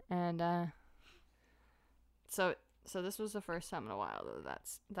 And so this was the first time in a while though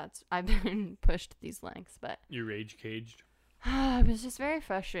that's I've been pushed to these lengths. But you rage caged. It was just very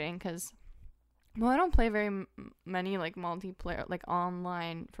frustrating because, well, I don't play very many like multiplayer, like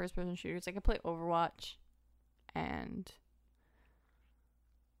online first person shooters. Like I play Overwatch, and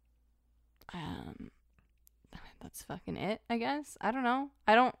that's fucking it, I guess. I don't know.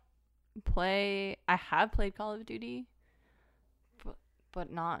 I have played Call of Duty,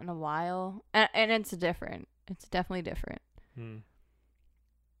 but not in a while. And it's different. It's definitely different.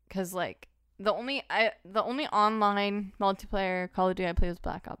 Cause like the only online multiplayer Call of Duty I played was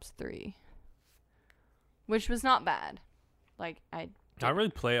Black Ops 3, which was not bad. Like I don't really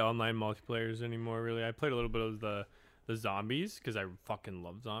play online multiplayers anymore. Really, I played a little bit of the zombies because I fucking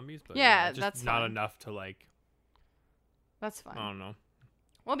love zombies. But yeah, just that's not fine. Enough to like. That's fine. I don't know.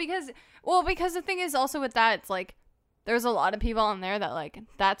 Well, because the thing is also with that, it's like there's a lot of people on there that like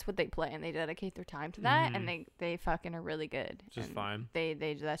that's what they play and they dedicate their time to that, and they fucking are really good. Just fine. They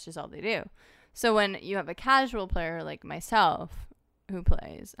that's just all they do. So when you have a casual player like myself who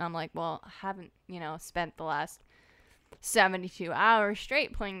plays, I'm like, well, I haven't spent the last 72 hours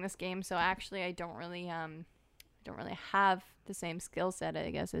straight playing this game, so actually I don't really have the same skill set,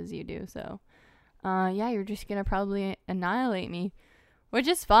 I guess, as you do. So yeah, you're just gonna probably annihilate me, which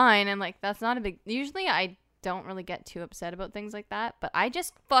is fine, and like that's not a big. Usually I don't really get too upset about things like that, but I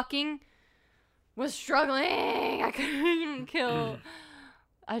just fucking was struggling. I couldn't kill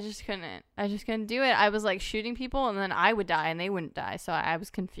I just couldn't do it. I was like shooting people and then I would die and they wouldn't die. So I was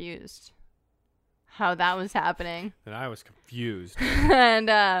confused how that was happening. And I was confused. and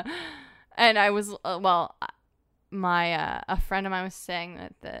I was my a friend of mine was saying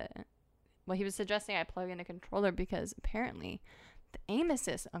that he was suggesting I plug in a controller because apparently the aim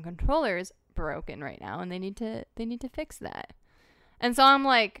assist on controllers is broken right now and they need to fix that. And so I'm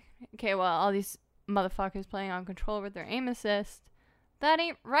like, okay, well, all these motherfuckers playing on controller with their aim assist, that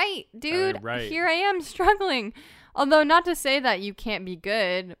ain't right, dude. Ain't right. Here I am struggling. Although not to say that you can't be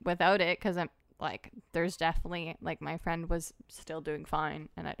good without it, because I'm like, there's definitely, like, my friend was still doing fine,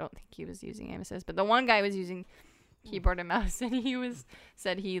 and I don't think he was using aim assist. But the one guy was using keyboard and mouse, and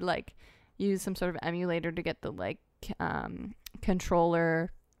said he like used some sort of emulator to get the like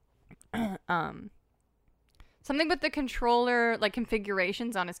controller, something with the controller like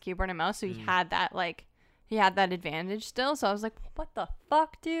configurations on his keyboard and mouse. So he had that advantage still. So I was like, what the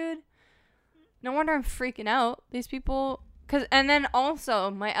fuck, dude? No wonder I'm freaking out. These people, and then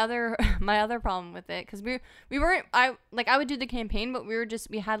also my other problem with it, because we weren't, I would do the campaign, but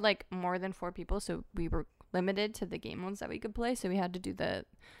we had like more than 4 people, so we were limited to the game modes that we could play. So we had to do the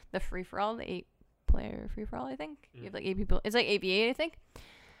free for all, the 8-player free for all. I think you have like 8 people. It's like 8v8, I think.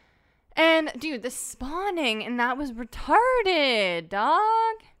 And dude, the spawning and that was retarded,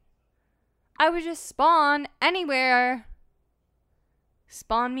 dog. I would just spawn anywhere.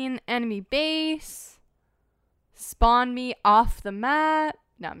 Spawn me in the enemy base. Spawn me off the map.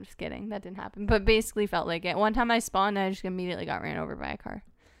 No, I'm just kidding. That didn't happen. But basically felt like it. One time I spawned and I just immediately got ran over by a car.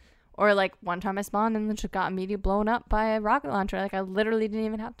 Or like one time I spawned and then just got immediately blown up by a rocket launcher. Like I literally didn't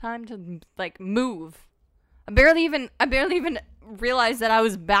even have time to like move. I barely even realized that I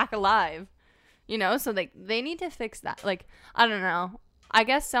was back alive. You know, so like they need to fix that. Like, I don't know. I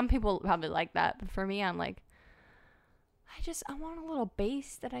guess some people probably like that, but for me, I'm like, I want a little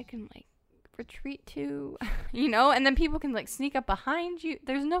base that I can like retreat to, you know, and then people can like sneak up behind you.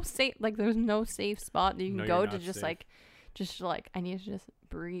 There's no safe spot that you can go to just safe. I need to just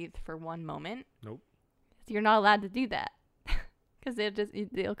breathe for one moment. Nope. You're not allowed to do that because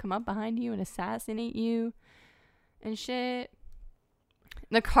they'll come up behind you and assassinate you and shit.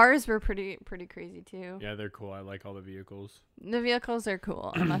 The cars were pretty crazy too. Yeah, they're cool. I like all the vehicles. The vehicles are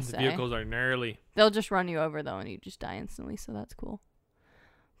cool, I must say. The vehicles are gnarly. They'll just run you over though and you just die instantly, so that's cool.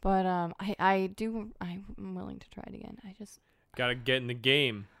 But I'm willing to try it again. I just gotta get in the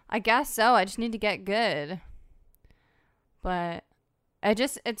game. I guess so. I just need to get good. But I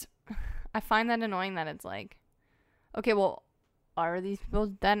find that annoying that it's like, okay, well, are these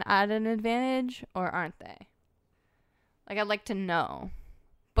people then at an advantage or aren't they? Like, I'd like to know.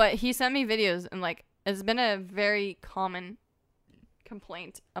 But he sent me videos and like, it's been a very common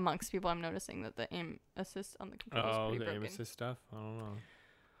complaint amongst people. I'm noticing that the aim assist on the controller is pretty broken. Aim assist stuff? I don't know.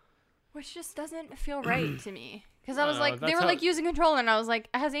 Which just doesn't feel right to me. Because I was like, they were like using controller and I was like,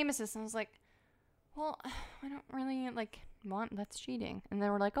 it has aim assist. And I was like, well, I don't really like that's cheating. And they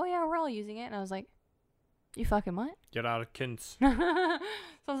were like, oh yeah, we're all using it. And I was like, you fucking what? Get out of kints. So I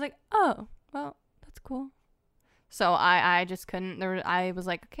was like, oh, well, that's cool. So I just couldn't. I was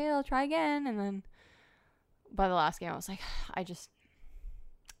like, okay, I'll try again. And then by the last game, I was like, I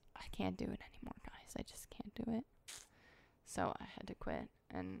can't do it anymore, guys. I just can't do it. So I had to quit.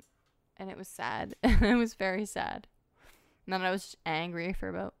 And it was sad. It was very sad. And then I was just angry for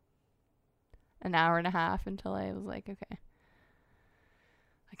about an hour and a half until I was like, okay,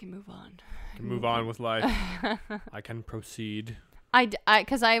 I can move on. I can move on with life. I can proceed.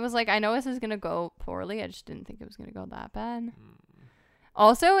 Because I was like, I know this is going to go poorly. I just didn't think it was going to go that bad.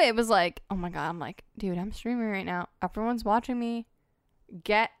 Also, it was like, oh my God, I'm like, dude, I'm streaming right now. Everyone's watching me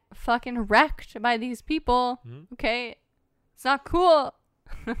get fucking wrecked by these people. Okay? It's not cool.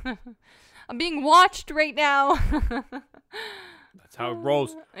 I'm being watched right now. That's how it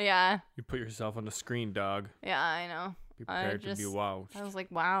rolls. Yeah. You put yourself on the screen, dog. Yeah, I know. Be prepared to be watched. I was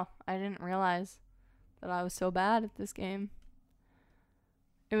like, wow, I didn't realize that I was so bad at this game.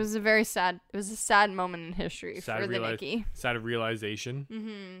 It was a sad moment in history for the Nikki. Sad realization.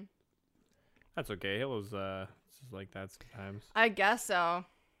 Mm-hmm. That's okay. It was just like that sometimes. I guess so.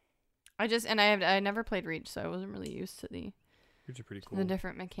 I never played Reach, so I wasn't really used to the Reach are pretty cool. The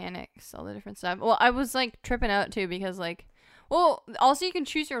different mechanics, all the different stuff. Well, I was like tripping out too because like, well, also you can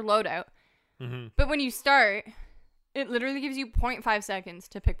choose your loadout, but when you start, it literally gives you 0.5 seconds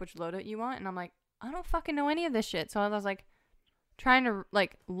to pick which loadout you want, and I'm like, I don't fucking know any of this shit. So I was like trying to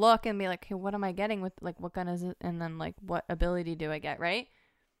like look and be like, hey, what am I getting with like what gun is it, and then like what ability do I get, right?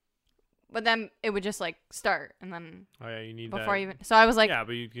 But then it would just like start, and then you need before that. So I was like, yeah,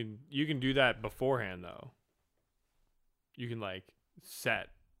 but you can do that beforehand though. You can like set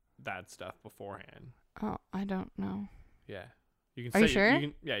that stuff beforehand. Oh, I don't know. Yeah. You can Are you set sure?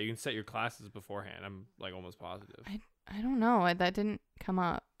 You can set your classes beforehand. I'm like almost positive. I don't know. That didn't come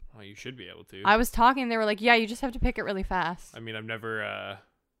up. Well, you should be able to. I was talking. They were like, "Yeah, you just have to pick it really fast." I mean, I've never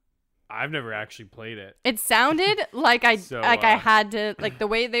actually played it. It sounded like I had to, like, the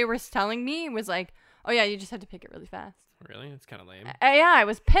way they were telling me was like, "Oh yeah, you just have to pick it really fast." Really? It's kind of lame. Yeah, I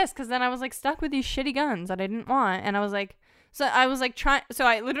was pissed because then I was like stuck with these shitty guns that I didn't want, and I was like, trying. So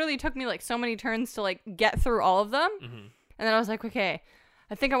I literally took me like so many turns to like get through all of them. Mm-hmm. And then I was like, okay,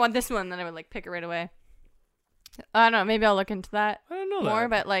 I think I want this one. Then I would like pick it right away. I don't know. Maybe I'll look into that I don't know more. that.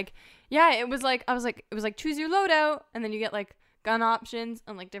 But like, yeah, it was like choose your loadout, and then you get like gun options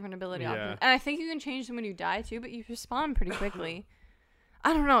and like different ability options. And I think you can change them when you die too, but you respawn pretty quickly.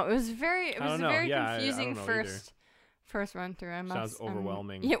 I don't know. It was very confusing first run through. Sounds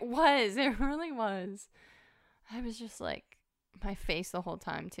overwhelming. It was. It really was. I was just like, my face the whole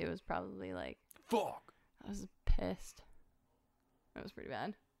time too was probably like, fuck. I was pissed. That was pretty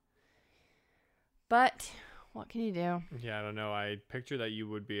bad. But what can you do? Yeah, I don't know. I picture that you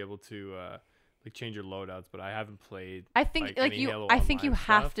would be able to like change your loadouts, but I haven't played. I think you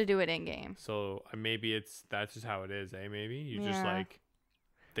have to do it in game. So maybe that's just how it is, eh? Maybe you just like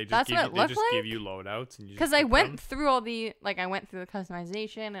they just That's give what you, it looked like? give you loadouts and you. Because I went through all the I went through the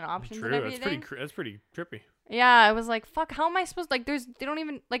customization and options True, and everything. that's pretty trippy. Yeah, I was like, fuck, how am I supposed to, they don't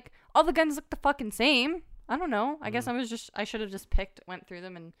even, like, all the guns look the fucking same. I don't know. I guess I should have just went through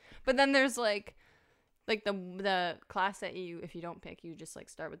them but then there's like the class that if you don't pick, you just like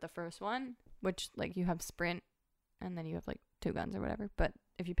start with the first one, which like you have sprint and then you have like 2 guns or whatever. But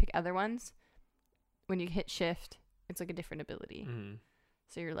if you pick other ones, when you hit shift, it's like a different ability. Mm-hmm.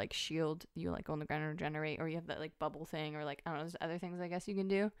 So you're like shield, you like go on the ground and regenerate, or you have that like bubble thing, or like, I don't know, there's other things I guess you can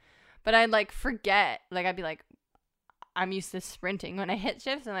do. But I'd like forget, like I'd be like, I'm used to sprinting when I hit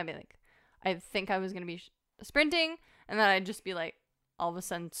shifts, and I'd be like, I think I was going to be sprinting, and then I'd just be like, all of a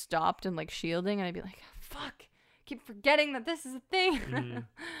sudden stopped and like shielding, and I'd be like, fuck, keep forgetting that this is a thing.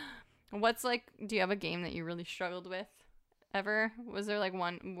 Mm-hmm. Do you have a game that you really struggled with ever? Was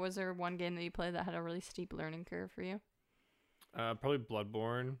there one game that you played that had a really steep learning curve for you? Probably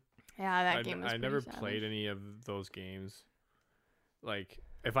Bloodborne. Yeah, that game was I never savage. played any of those games. Like,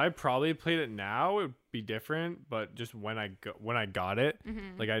 if I probably played it now, it would be different. But just when I got it,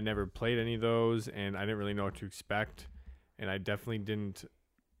 mm-hmm. like I never played any of those, and I didn't really know what to expect, and I definitely didn't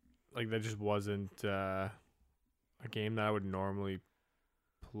like that. Just wasn't a game that I would normally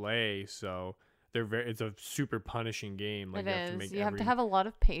play. So it's a super punishing game. Like you have to have a lot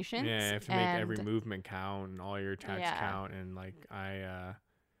of patience. Yeah, you have to make every movement count and all your attacks count. And like I'm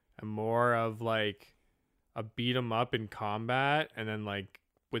more of like a beat 'em up in combat, and then like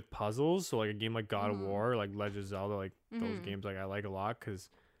with puzzles. So like a game like God of War, like Legend of Zelda, like those games like I like a lot because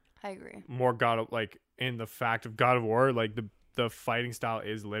I agree. More in the fact of God of War, like the fighting style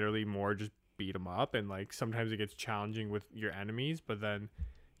is literally more just beat 'em up, and like sometimes it gets challenging with your enemies, but then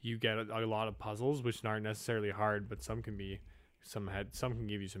you get a lot of puzzles which aren't necessarily hard, but some can give you some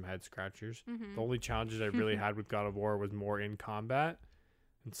head scratchers. Mm-hmm. The only challenges I really had with God of War was more in combat,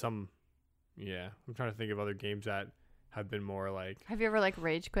 and I'm trying to think of other games that have been more like. Have you ever like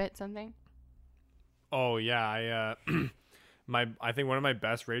rage quit something? Oh yeah, I think one of my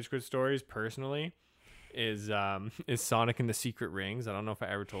best rage quit stories personally is Sonic and the Secret Rings. I don't know if I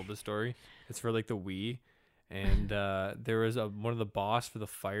ever told this story. It's for like the Wii. And there was one of the boss for the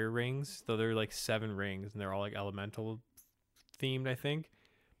fire rings. So there were like 7 rings, and they're all like elemental themed, I think.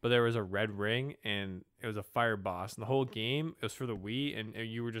 But there was a red ring, and it was a fire boss. And the whole game, it was for the Wii, and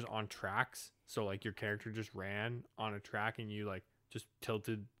you were just on tracks. So like your character just ran on a track, and you like just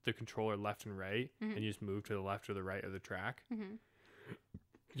tilted the controller left and right, and you just moved to the left or the right of the track. Mm-hmm.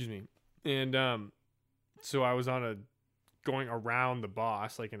 Excuse me. And so I was going around the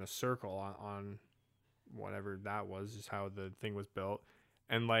boss like in a circle on whatever that was, just how the thing was built,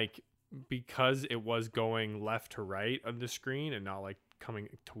 and like because it was going left to right of the screen and not like coming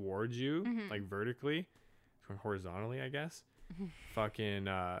towards you like vertically, going horizontally, I guess. Fucking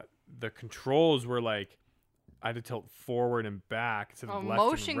the controls were like I had to tilt forward and back instead of left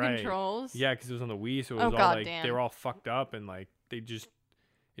motion and right. Controls. Yeah, because it was on the Wii, so it was all like they were all fucked up, and like it just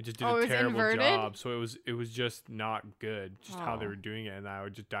did a terrible job. So it was just not good, just how they were doing it, and I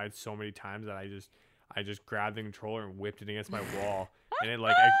just died so many times that I just grabbed the controller and whipped it against my wall, and it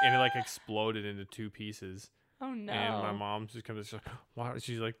exploded into 2 pieces. Oh no! And my mom just comes,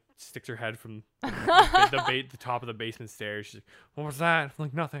 she's like sticks her head from the top of the basement stairs. She's like, "What was that?" I'm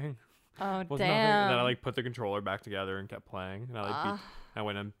like, "Nothing." Oh damn! Nothing. And then I like put the controller back together and kept playing, and I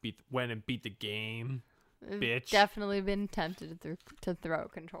went and beat the game. bitch. Definitely been tempted to throw a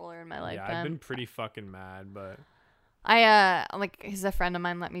controller in my lifetime. Yeah, I've been pretty fucking mad, but He's a friend of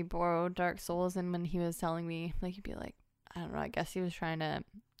mine let me borrow Dark Souls, and when he was telling me, like, he'd be like, I don't know, I guess he was trying to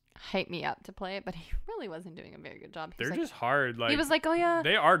hype me up to play it, but he really wasn't doing a very good job. They're just hard. Like, he was like, oh yeah,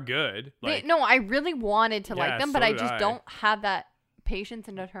 they are good. Like, no, I really wanted to like them, but I just don't have that patience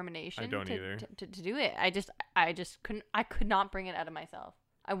and determination to do it. I could not bring it out of myself.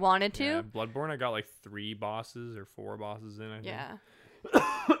 I wanted to. Yeah, Bloodborne, I got like 3 bosses or 4 bosses in, I think. Yeah.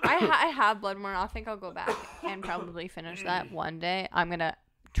 I have Bloodborne. I think I'll go back and probably finish that one day. I'm going to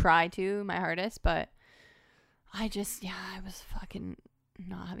try to my hardest, but I was fucking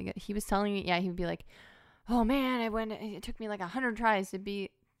not having it. He was telling me, he would be like, oh man, it took me like 100 tries to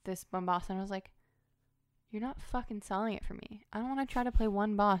beat this one boss. And I was like, you're not fucking selling it for me. I don't want to try to play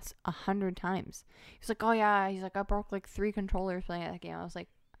one boss 100 times. He's like, oh yeah. He's like, I broke like 3 controllers playing that game. I was like,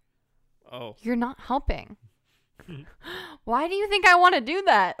 oh, you're not helping. Why do you think I want to do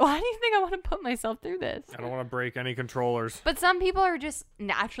that? Why do you think I want to put myself through this? I don't want to break any controllers. But some people are just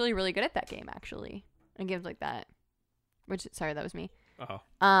naturally really good at that game, actually, and games like that. Sorry, that was me. Oh.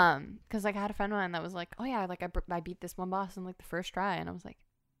 Because like I had a friend of mine that was like, oh yeah, like I beat this one boss in like the first try, and I was like,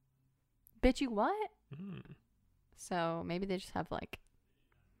 bitch, you what? So maybe they just have like,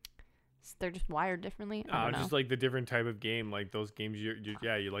 they're just wired differently. I don't know. Just like the different type of game, like those games. You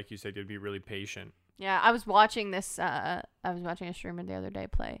like you said, you'd be really patient. Yeah, I was watching this. I was watching a streamer the other day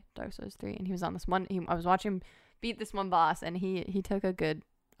play Dark Souls 3, and he was on this one. I was watching him beat this one boss, and he took a good,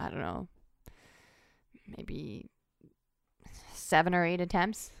 I don't know, maybe 7 or 8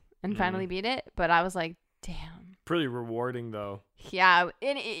 attempts, and finally beat it. But I was like, damn. Pretty rewarding though. Yeah,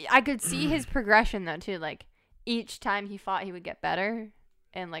 I could see his progression though too. Like each time he fought, he would get better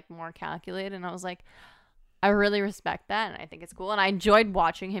and like more calculated, and I was like, I really respect that, and I think it's cool, and I enjoyed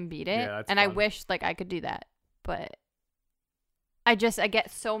watching him beat it, and fun. I wish like I could do that, but I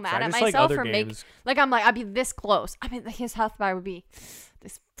get so mad at myself for making I'd be this close. I mean, his health bar would be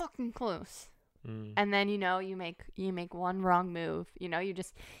this fucking close, and then you make one wrong move,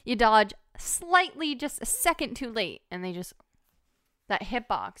 you dodge slightly, just a second too late, and they just that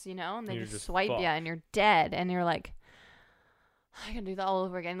hitbox, and they just swipe you, and you're dead, and you're like, I can do that all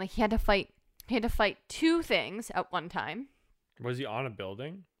over again. Like he had to fight 2 things at one time. Was he on a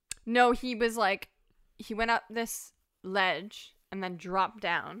building? No, he was like, he went up this ledge and then dropped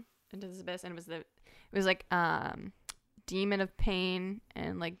down into this abyss, and it was like demon of pain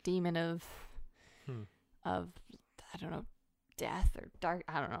and like demon of I don't know, death or dark,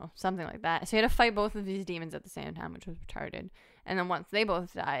 I don't know, something like that. So he had to fight both of these demons at the same time, which was retarded. And then once they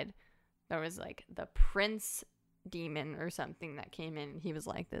both died, there was like the prince demon or something that came in. He was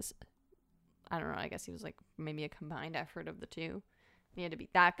like this, I don't know, I guess he was like maybe a combined effort of the 2. He had to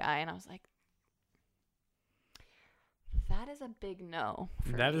beat that guy, and I was like, that is a big no.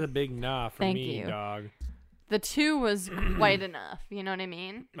 That is a big nah for me, dog. The 2 was quite enough, you know what I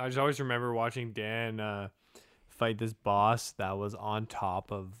mean? I just always remember watching Dan fight this boss that was on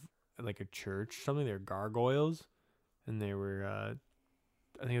top of like a church, something. They're gargoyles, and they were I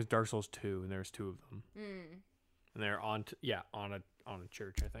think it was Dark Souls 2, and there was 2 of them. And they're on a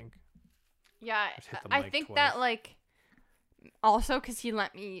church, I think. Yeah, I think twice. That like also because he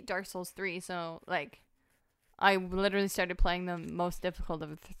lent me Dark Souls 3, so like I literally started playing the most difficult of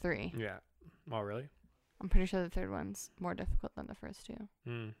the 3. Yeah. Oh, really? I'm pretty sure the 3rd one's more difficult than the first 2.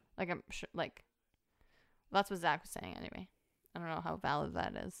 Like I'm sure, like that's what Zach was saying anyway. I don't know how valid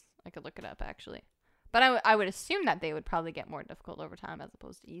that is. I could look it up actually, but I would assume that they would probably get more difficult over time as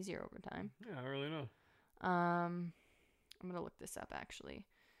opposed to easier over time. Yeah, I don't really know. I'm gonna look this up actually.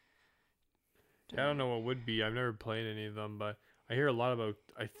 Yeah, I don't know what would be. I've never played any of them, but I hear a lot about.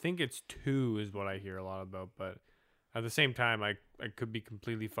 I think it's 2 is what I hear a lot about, but at the same time, I could be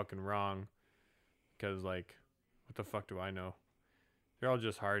completely fucking wrong, because like, what the fuck do I know? They're all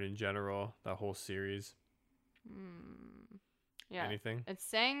just hard in general. That whole series. Yeah. Anything? It's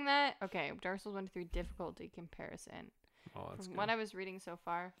saying that Dark Souls 1 to 3 difficulty comparison. Oh, that's From good. what I was reading so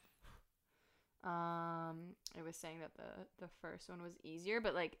far, it was saying that the first one was easier,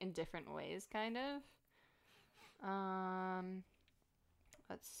 but like in different ways, kind of.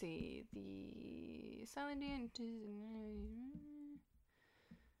 Let's see, the Silent D.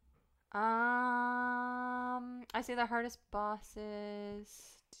 I say the hardest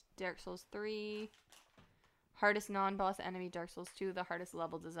bosses, Dark Souls 3. Hardest non-boss enemy, Dark Souls 2. The hardest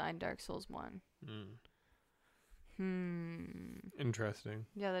level design, Dark Souls 1. Interesting.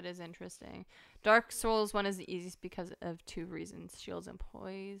 Yeah, that is interesting. Dark Souls 1 is the easiest because of 2 reasons: shields and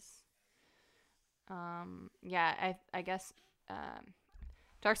poise. Yeah, I guess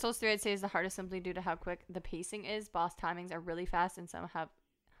Dark Souls 3, I'd say, is the hardest simply due to how quick the pacing is. Boss timings are really fast, and some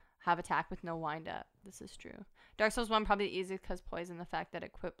have attack with no wind up. This is true. Dark Souls 1 probably the easiest because poison, the fact that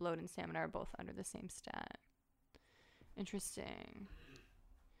equip, load, and stamina are both under the same stat. Interesting.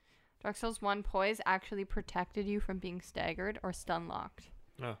 Dark Souls 1 poise actually protected you from being staggered or stun locked.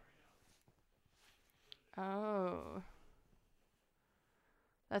 Oh. Oh.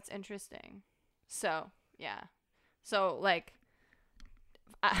 That's interesting. So, yeah. So, like,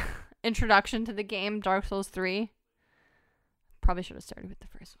 introduction to the game, Dark Souls 3. Probably should have started with the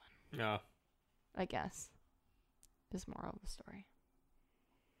first one. Yeah. I guess. Is moral of the story.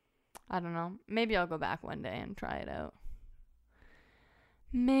 I don't know. Maybe I'll go back one day and try it out.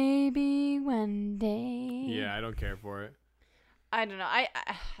 Maybe one day. Yeah, I don't care for it. I don't know. I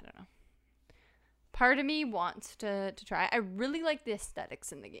don't know. Part of me wants to try. I really like the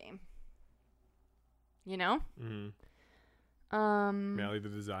aesthetics in the game. You know? Mm-hmm. Yeah, I like the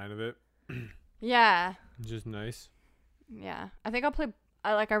design of it. Yeah. Just nice. Yeah. I think I'll play.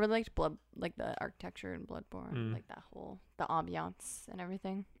 I really liked like the architecture in Bloodborne, like that whole the ambiance and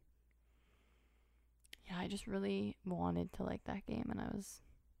everything. Yeah, I just really wanted to like that game, and I was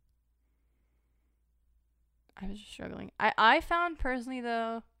just struggling. I found personally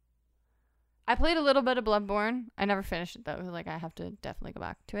though, I played a little bit of Bloodborne. I never finished it though. Like I have to definitely go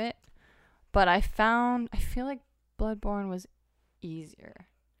back to it. But I feel like Bloodborne was easier.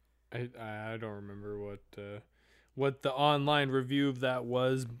 I don't remember what the online review of that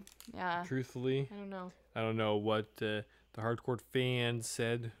was. Yeah. Truthfully, I don't know what the hardcore fans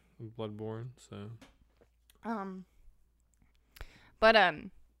said of Bloodborne. So.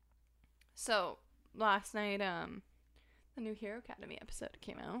 So last night, the new Hero Academy episode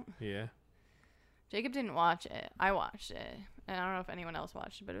came out. Yeah. Jacob didn't watch it. I watched it. And I don't know if anyone else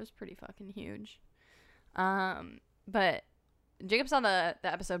watched it, but it was pretty fucking huge. But Jacob saw the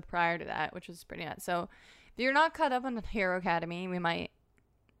episode prior to that, which was pretty nuts. So if you're not caught up on the Hero Academy, we might,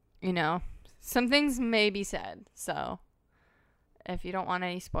 some things may be said. So if you don't want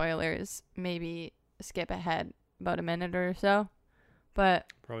any spoilers, maybe skip ahead about a minute or so. But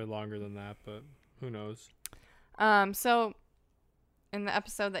probably longer than that, but who knows? So in the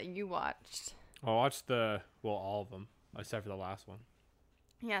episode that you watched, I watched all of them except for the last one.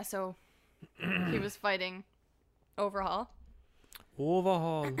 Yeah, so he was fighting Overhaul.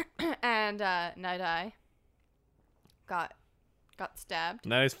 And Night Eye got stabbed.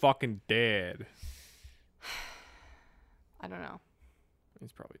 Night Eye's fucking dead. I don't know.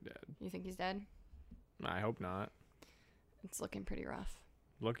 He's probably dead. You think he's dead? I hope not. It's looking pretty rough.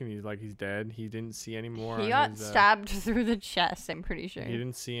 He's like he's dead. He didn't see any more. He got stabbed through the chest, I'm pretty sure. He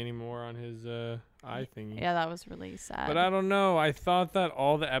didn't see any more on his eye thingy. Yeah, that was really sad. But I don't know. I thought that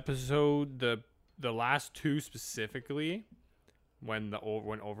all the episode, the last two specifically, when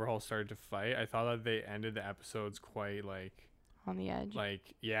Overhaul started to fight, I thought that they ended the episodes quite like on the edge.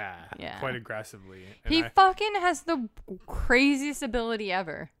 Like yeah. Quite aggressively. And he fucking has the craziest ability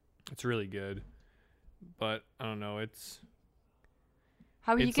ever. It's really good. But I don't know, it's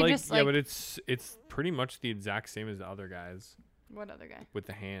how he could just like... Yeah, but it's pretty much the exact same as the other guys. What other guy? With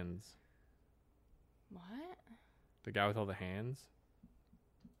the hands. What? The guy with all the hands?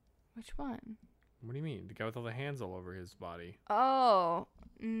 Which one? What do you mean? The guy with all the hands all over his body. Oh,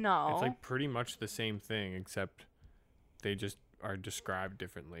 no. It's like pretty much the same thing, except they just are described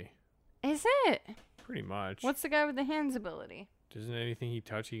differently. Is it? Pretty much. What's the guy with the hands ability? Doesn't anything he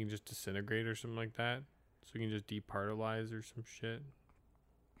touch, he can just disintegrate or something like that? So he can just departalize or some shit?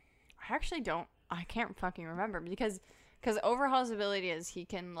 I can't fucking remember because Overhaul's ability is he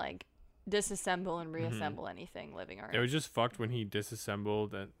can like disassemble and reassemble anything living or... It was just fucked when he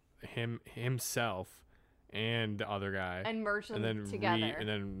disassembled himself and the other guy and merged them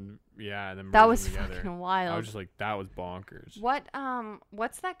together. That was fucking wild. I was just like, that was bonkers.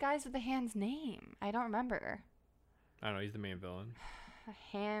 What's that guy's with the hands name? I don't remember. I don't know. He's the main villain.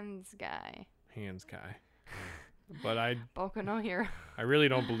 Hands guy. But Boku no Hero. I really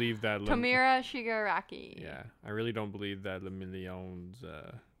don't believe that. Tomura Shigaraki. Yeah, I really don't believe that Lemillion's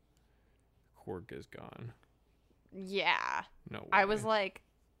quirk is gone. Yeah. No way. I was like,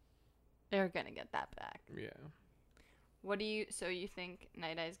 they're gonna get that back. Yeah. So you think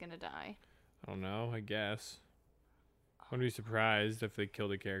Night Eye's gonna die? I don't know. I guess. I wouldn't be surprised if they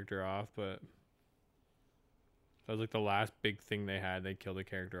killed a character off, but that was like the last big thing they had. They killed a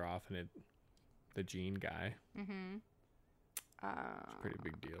character off, and the Gene guy. Mm-hmm. It's a pretty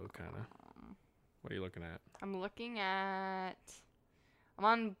big deal, kind of. What are you looking at? I'm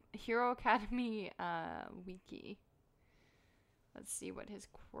on Hero Academy wiki. Let's see what his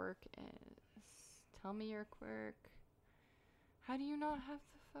quirk is. Tell me your quirk. How do you not have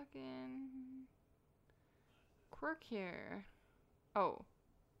the fucking quirk here? Oh.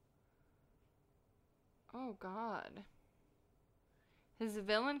 Oh, God. His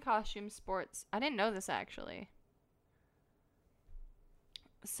villain costume sports... I didn't know this, actually.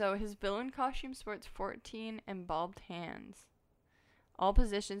 So, his villain costume sports 14 embalmed hands. All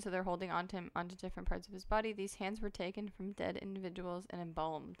positioned so they're holding onto him onto different parts of his body. These hands were taken from dead individuals and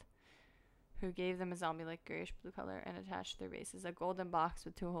embalmed, who gave them a zombie-like grayish blue color and attached to their bases a golden box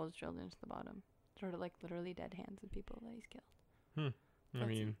with 2 holes drilled into the bottom. Sort of like literally dead hands of people that he's killed. I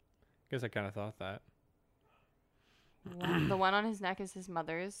mean, I guess I kind of thought that. The one on his neck is his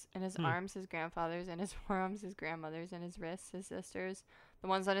mother's, and his arms his grandfather's, and his forearms his grandmother's, and his wrists his sister's. The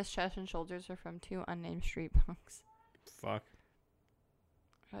ones on his chest and shoulders are from 2 unnamed street punks. Fuck.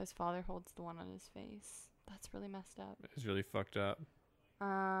 His father holds the one on his face. That's really messed up. It's really fucked up.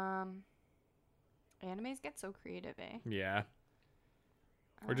 Animes get so creative, eh? Yeah.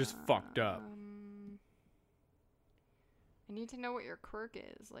 Or just fucked up. I need to know what your quirk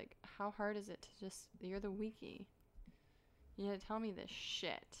is. Like, how hard is it to just... You're the wiki. You need to tell me this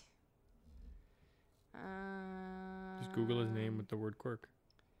shit. Just Google his name with the word quirk.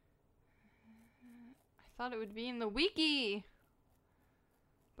 I thought it would be in the wiki.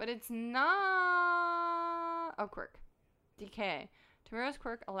 But it's not... Oh, quirk. Decay. Tamiro's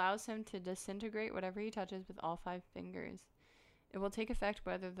quirk allows him to disintegrate whatever he touches with all 5 fingers. It will take effect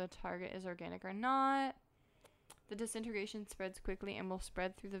whether the target is organic or not. The disintegration spreads quickly and will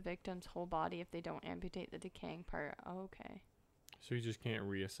spread through the victim's whole body if they don't amputate the decaying part. Oh, okay. So you just can't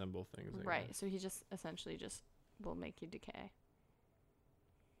reassemble things. Right. So he just essentially just will make you decay.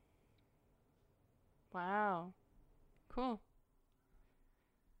 Wow. Cool.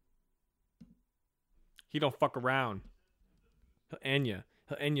 He don't fuck around. He'll end ya.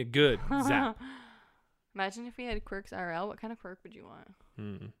 He'll end ya good. Zap. Imagine if we had quirks IRL. What kind of quirk would you want?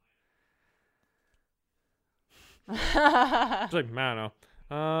 It's like, I don't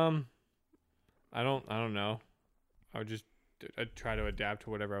know. I don't know. I'd try to adapt to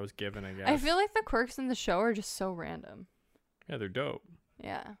whatever I was given, I guess. I feel like the quirks in the show are just so random. Yeah, they're dope.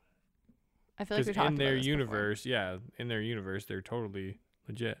 Yeah. I feel like we talked in about their this universe, in their universe, they're totally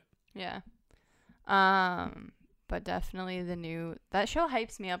legit. Yeah. But definitely that show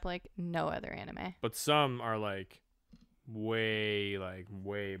hypes me up like no other anime. But some are way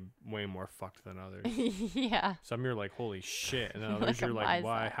more fucked than others. Yeah. Some you're like, holy shit, and others you're like,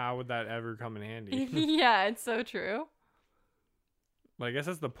 why? How would that ever come in handy? Yeah, it's so true. Well, I guess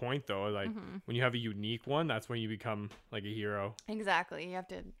that's the point, though. Like, when you have a unique one, that's when you become like a hero. Exactly. You have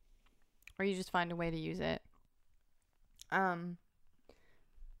to, or you just find a way to use it.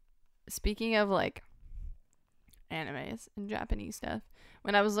 Speaking of like animes and Japanese stuff,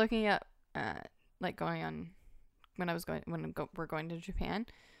 when I was looking at we're going to Japan,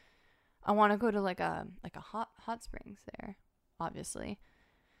 I want to go to like a hot springs there. Obviously,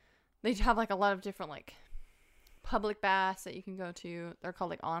 they have like a lot of different like public baths that you can go to. They're called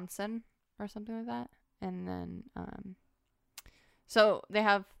like onsen or something like that. And then so they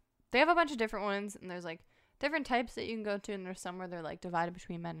have a bunch of different ones, and there's like different types that you can go to, and there's some where they're like divided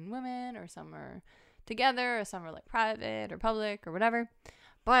between men and women, or some are together, or some are like private or public or whatever.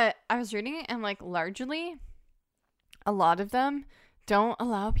 But I was reading it, and like largely a lot of them don't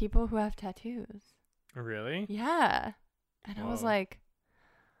allow people who have tattoos. Really? Yeah. And whoa. I was like,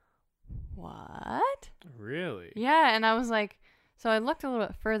 what? Really? Yeah. And I was like, so I looked a little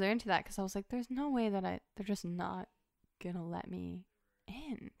bit further into that, because I was like, there's no way that they're just not gonna let me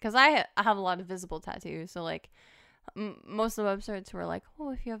in, because I have a lot of visible tattoos. So like most of the websites were like, oh,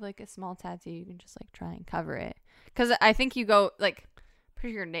 if you have like a small tattoo, you can just like try and cover it, because I think you go like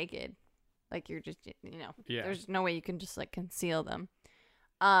pretty you're naked, like you're just, yeah, there's no way you can just like conceal them.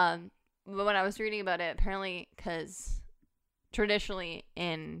 But when I was reading about it, apparently, because traditionally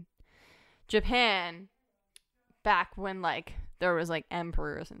in Japan, back when like there was like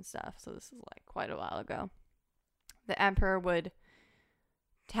emperors and stuff, so this is like quite a while ago, the emperor would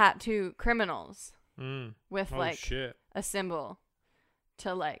tattoo criminals with a symbol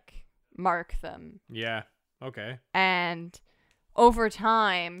to like mark them. Yeah. Okay. And over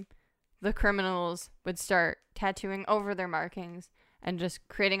time, the criminals would start tattooing over their markings and just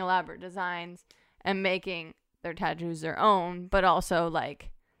creating elaborate designs and making their tattoos their own, but also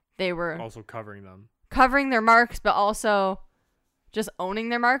like they were also covering their marks, but also just owning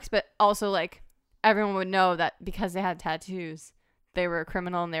their marks, but also like everyone would know that because they had tattoos, they were a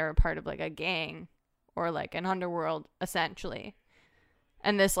criminal and they were part of like a gang or like an underworld, essentially.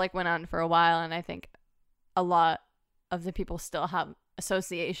 And this like went on for a while, and I think a lot of the people still have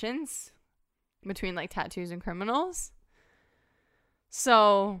associations between like tattoos and criminals.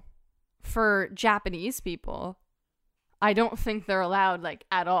 So for Japanese people, I don't think they're allowed like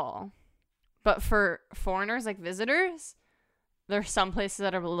at all. But for foreigners, like visitors, there's some places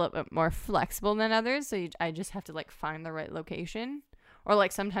that are a little bit more flexible than others. So I just have to like find the right location, or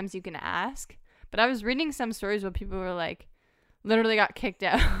like sometimes you can ask. But I was reading some stories where people were like literally got kicked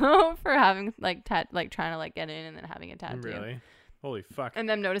out for having like trying to like get in and then having a tattoo. Really? Holy fuck. And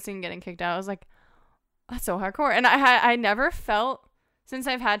them noticing getting kicked out. I was like, that's so hardcore. And I never felt, since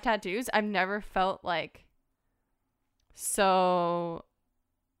I've had tattoos, I've never felt like so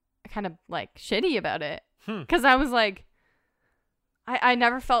kind of like shitty about it. Because I was like, I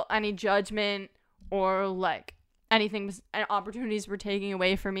never felt any judgment or like anything, opportunities were taken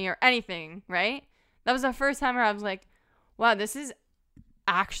away from me or anything, right? That was the first time where I was like, wow, this is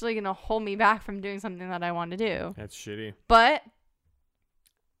actually going to hold me back from doing something that I want to do. That's shitty. But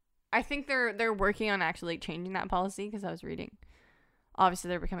I think they're working on actually changing that policy, because I was reading. Obviously,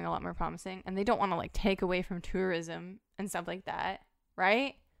 they're becoming a lot more promising, and they don't want to like take away from tourism and stuff like that,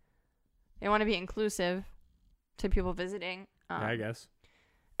 right? They want to be inclusive to people visiting. Yeah, I guess.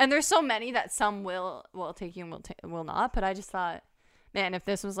 And there's so many that some will take you and will not. But I just thought, man, if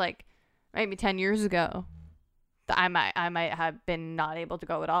this was like maybe 10 years ago, I might have been not able to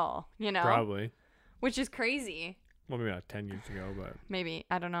go at all, you know? Probably. Which is crazy. Well, maybe not 10 years ago, but maybe,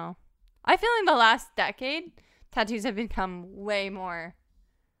 I don't know. I feel in the last decade, tattoos have become way more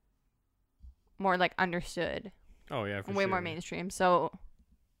like understood. Oh yeah, for way sure. more mainstream. So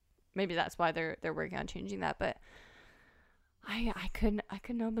maybe that's why they're working on changing that. But I could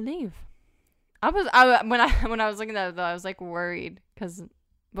not believe. When I was looking at it though, I was like worried, because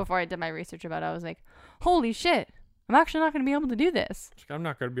before I did my research about it, I was like, holy shit, I'm actually not going to be able to do this. I'm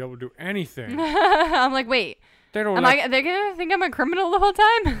not going to be able to do anything. I'm like, wait, they're going to think I'm a criminal the whole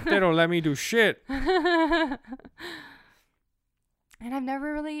time? They don't let me do shit. And I've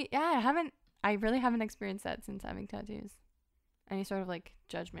never really, I really haven't experienced that since having tattoos. Any sort of like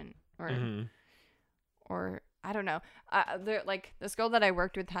judgment or I don't know. Like this girl that I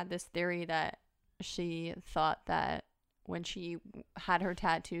worked with had this theory that she thought that when she had her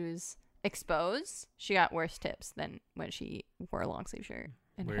tattoos exposed, she got worse tips than when she wore a long sleeve shirt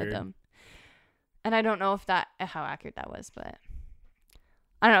and hid them. And I don't know if how accurate that was, but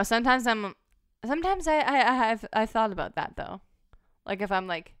I don't know. Sometimes I've thought about that though. Like if I'm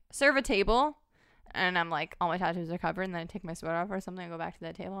like serve a table and I'm like all my tattoos are covered, and then I take my sweater off or something, I go back to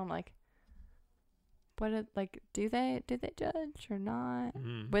that table, I'm like, do they judge or not?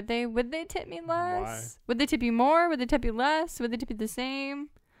 Would they tip me less? Why? Would they tip you more? Would they tip you less? Would they tip you the same?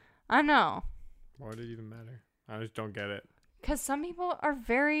 I don't know. Why would it even matter? I just don't get it. Because some people are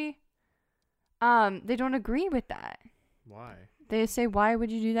very they don't agree with that. Why? They say, why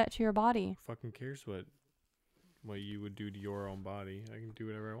would you do that to your body? Who fucking cares what you would do to your own body? I can do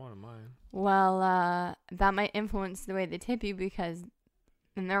whatever I want on mine. Well, that might influence the way they tip you, because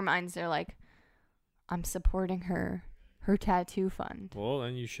in their minds they're like, I'm supporting her tattoo fund. Well,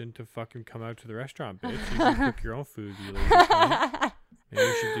 then you shouldn't have fucking come out to the restaurant, bitch. You should cook your own food, you lazy cunt. Maybe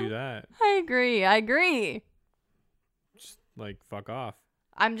you should do that. I agree. Just like fuck off.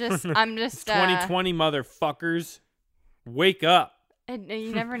 I'm just It's 2020, motherfuckers. Wake up. And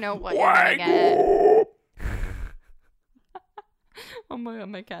you never know what you're gonna get. Oh my god,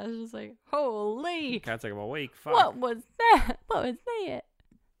 my cat is just like, holy. Cat's like, I'm awake. Fuck. What was that? God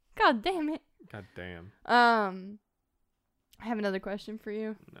damn it. God damn. I have another question for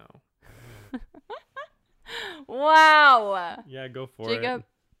you. No. Wow. Yeah, go for Jacob,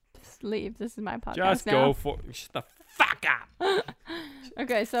 it. just leave. This is my podcast. Just now. go for it. Shut the fuck up.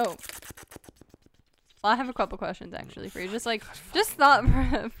 Okay, so I have a couple questions actually for you. Just thought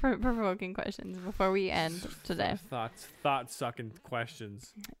provoking questions before we end today. Thought sucking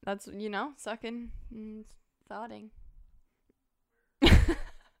questions. That's, sucking and thoughting.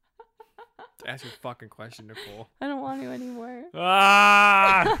 Ask your fucking question, Nicole. I don't want to anymore.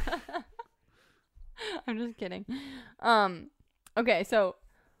 Ah! I'm just kidding. Okay, so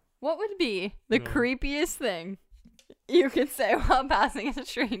what would be the creepiest thing you could say while passing a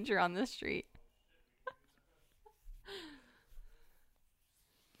stranger on the street?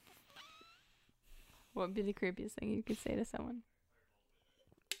 What would be the creepiest thing you could say to someone?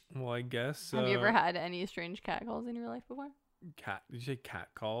 Well, I guess. Have you ever had any strange cat calls in your life before? Cat? Did you say cat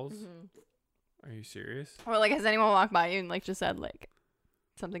calls? Mm-hmm. Are you serious? Or like, has anyone walked by you and like just said like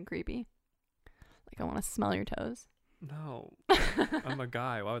something creepy? Like, I want to smell your toes. No, I'm a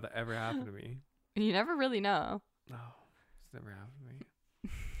guy. Why would that ever happen to me? You never really know. No, it's never happened to me.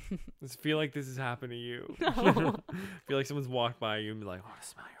 I just feel like this has happened to you. No. I feel like someone's walked by you and be like, I want to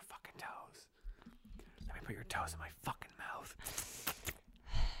smell your fucking toes. Let me put your toes in my fucking mouth.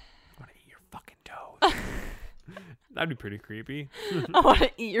 That'd be pretty creepy. I want to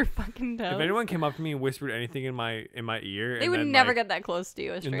eat your fucking toes. If anyone came up to me and whispered anything in my ear, they would never get that close to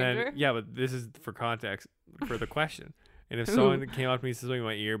you, a stranger. And then, but this is for context for the question. And if someone came up to me and said something in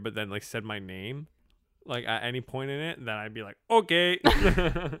my ear, but then like said my name, like at any point in it, then I'd be like, okay,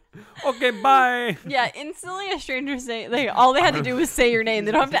 okay, bye. Yeah, instantly a stranger all they had to do was say your name.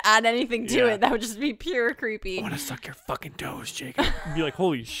 They don't have to add anything to it. That would just be pure creepy. I want to suck your fucking toes, Jacob. You'd be like,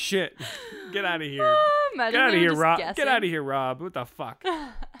 holy shit, get out of here. Get out of here, Rob. Get out of here, Rob. What the fuck?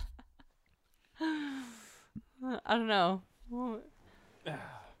 I don't know.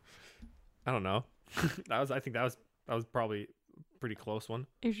 I don't know. I think that was probably a pretty close one.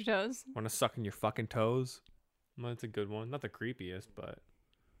 Eat your toes. Want to suck in your fucking toes? Well, that's a good one. Not the creepiest, but.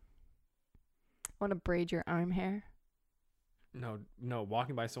 Want to braid your arm hair? No.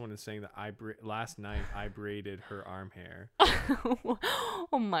 Walking by someone and saying that last night I braided her arm hair.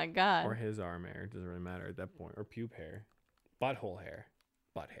 Oh my god. Or his arm hair. It doesn't really matter at that point. Or pube hair. Butthole hair.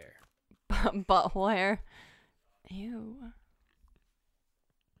 Butt hair. Butthole hair. Ew.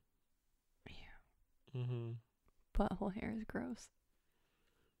 Mm-hmm. Butthole hair is gross.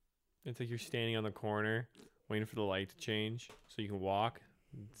 It's like you're standing on the corner waiting for the light to change so you can walk.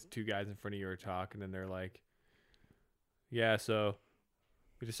 It's two guys in front of you are talking, and they're like, yeah, so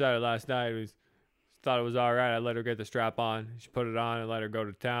we decided last night we thought it was all right. I let her get the strap on. She put it on and let her go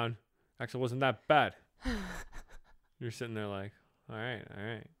to town. Actually, it wasn't that bad. You're sitting there like, all right.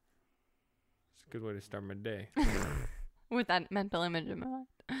 It's a good way to start my day. With that mental image in my mind.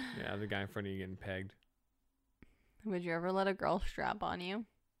 Yeah, the guy in front of you getting pegged. Would you ever let a girl strap on you?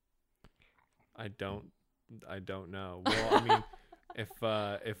 I don't know. Well, I mean,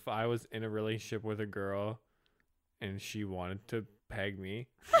 if I was in a relationship with a girl and she wanted to peg me,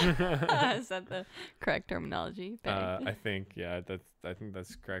 is that the correct terminology? I think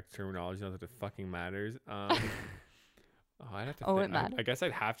that's correct terminology. Not that it fucking matters. I'd have to. It matters. I guess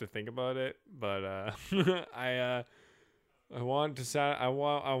I'd have to think about it, but I want to.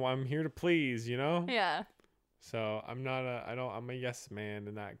 I'm here to please, you know. Yeah. So I'm a yes man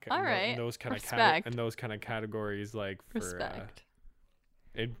in that. All right. In those kind of categories, like for. Respect.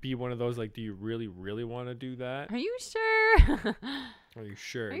 It'd be one of those like, do you really, really want to do that? Are you sure? Are you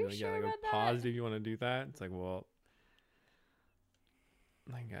sure? Are you sure about that? Positive you want to do that? It's like, well,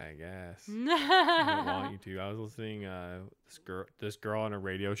 like I guess I don't want you to. I was listening this girl on a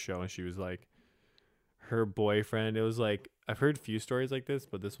radio show, and she was like, her boyfriend. It was like, I've heard a few stories like this,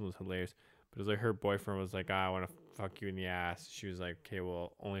 but this one was hilarious. But it was like her boyfriend was like, I want to fuck you in the ass. She was like, okay,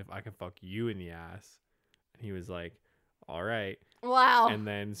 well, only if I can fuck you in the ass. And he was like, all right. Wow. And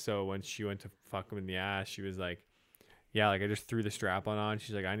then so when she went to fuck him in the ass, she was like, yeah, like I just threw the strap on.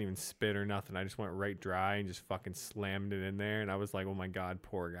 She's like, I didn't even spit or nothing. I just went right dry and just fucking slammed it in there. And I was like, oh my God,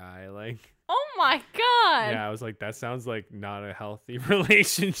 poor guy. Like, oh my God. Yeah, I was like, that sounds like not a healthy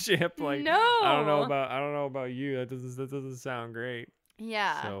relationship. Like, no. I don't know about you. That doesn't sound great.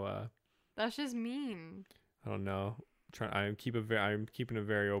 Yeah. So that's just mean. I don't know. I'm keeping a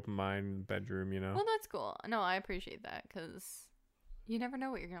very open mind in the bedroom, you know. Well, that's cool. No, I appreciate that, because you never know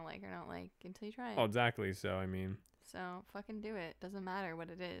what you're gonna like or not like until you try it. Oh, exactly. So I mean. So fucking do it. Doesn't matter what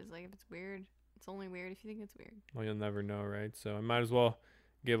it is. Like if it's weird, it's only weird if you think it's weird. Well, you'll never know, right? So I might as well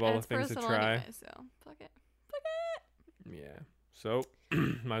give all the things a try. Anyway, so fuck it. Yeah. So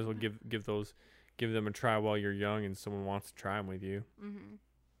might as well give them a try while you're young and someone wants to try them with you. Mhm.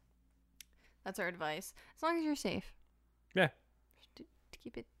 That's our advice. As long as you're safe. Yeah. To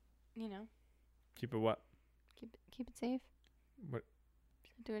keep it, you know. Keep it what? Keep it safe. What?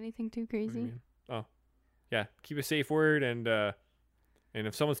 Don't do anything too What do you crazy. mean? Oh, yeah. Keep a safe word, and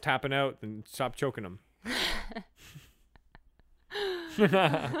if someone's tapping out, then stop choking them.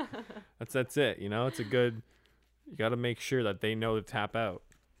 That's it. You know, it's a good. You got to make sure that they know to tap out.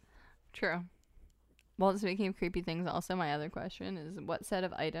 True. Well, speaking of creepy things, also my other question is, what set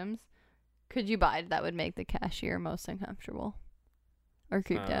of items could you buy that would make the cashier most uncomfortable or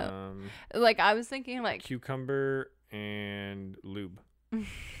creeped out? Like I was thinking, like cucumber and lube.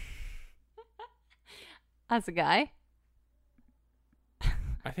 As a guy,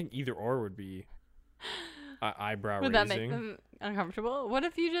 I think either or would be eyebrow would raising. that make them uncomfortable? What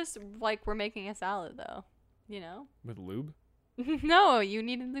if you just like were making a salad though? You know, with lube. No, you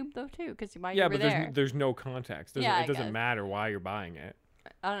needed lube though too, because you were there. Yeah, but there's no context. It doesn't matter why you're buying it.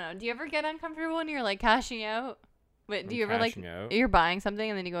 I don't know. Do you ever get uncomfortable when you're like cashing out? Wait, do you ever like out. You're buying something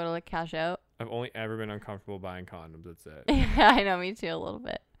and then you go to like cash out? I've only ever been uncomfortable buying condoms. That's it. Yeah, I know, me too, a little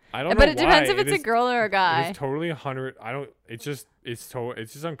bit. I don't know but it why. Depends if it's a girl or a guy. It's totally 100. I don't. It's just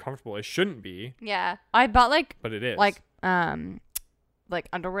uncomfortable. It shouldn't be. Yeah, I bought But it is like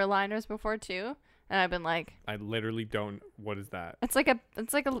underwear liners before too, And I've been like, I literally don't. What is that? it's like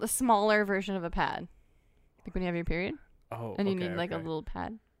a smaller version of a pad. Like when you have your period. Oh, and you need like a little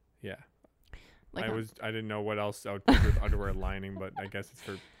pad. Yeah. Like I didn't know what else I would put with underwear lining, but I guess it's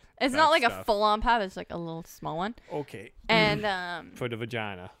for. It's not like a full-on pad. It's like a little small one. Okay. And for the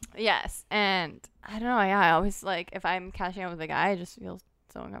vagina. Yes, and I don't know. Yeah, I always like if I'm catching up with a guy, I just feel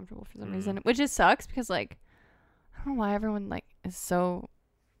so uncomfortable for some reason, which just sucks because like I don't know why everyone like is so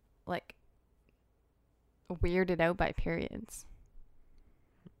like weirded out by periods.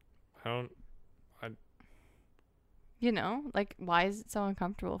 You know, like why is it so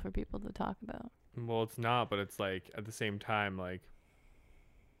uncomfortable for people to talk about? Well, it's not, but it's like at the same time, like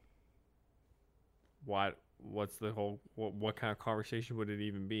what's the whole what kind of conversation would it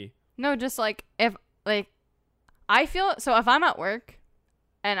even be? No, just like if like I feel so if I'm at work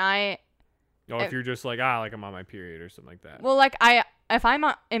and if you're just like like I'm on my period or something like that. Well, like if I'm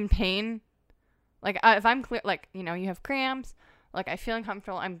in pain, like if I'm clear, like you know, you have cramps, like I feel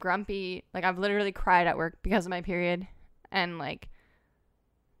uncomfortable, I'm grumpy, like I've literally cried at work because of my period, and like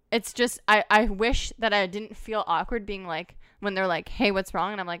it's just I wish that I didn't feel awkward being like when they're like, hey, what's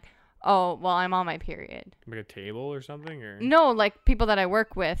wrong? And I'm like, oh, well, I'm on my period. Like a table or something, or no, like people that I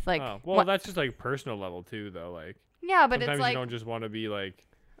work with, like. Oh, well, that's just like personal level too, though. Like. Yeah, but sometimes it's like you don't just want to be like.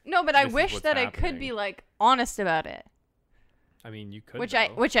 No, but I wish that I could be like honest about it. I mean, you could. Which I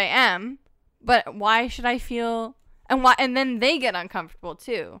am, but why should I feel and then they get uncomfortable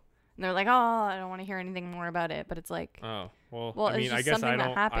too, and they're like, oh, I don't want to hear anything more about it. But it's like. Oh well, I mean, I guess I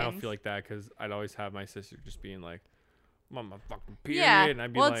don't feel like that because I'd always have my sister just being like. I'm on my fucking period. Yeah. And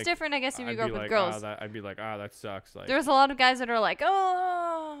I'd be it's different, I guess, if you grow up with girls. I'd be like, that sucks. Like, there's a lot of guys that are like,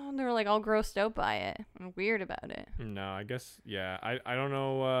 oh, they're like all grossed out by it and weird about it. No, I guess, yeah. I don't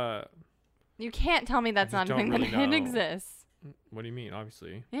know. You can't tell me that's not a thing that it exists. What do you mean?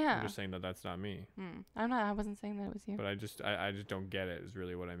 Obviously. Yeah. I'm just saying that that's not me. I'm not. I wasn't saying that it was you. But I just don't get it. Is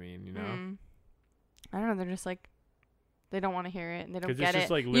really what I mean. You know. I don't know. They're just like. They don't want to hear it. And they don't get it.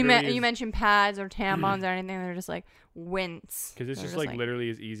 Like you mentioned pads or tampons or anything. They're just like wince. Because it's just like literally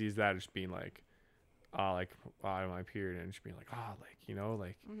as easy as that. Just being like, I'm on my period, and just being like, like you know,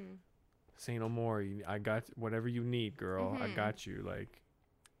 like, say no more. I got whatever you need, girl. I got you. Like,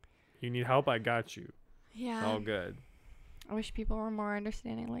 you need help. I got you. Yeah. It's all good. I wish people were more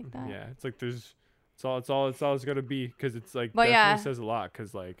understanding like that. Yeah, it's like it's all it's gonna be because it's like but definitely says a lot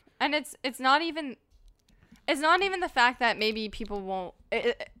because like. And it's not even. It's not even the fact that maybe people won't.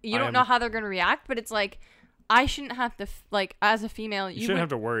 You don't know how they're gonna react, but it's like I shouldn't have to like as a female. You shouldn't have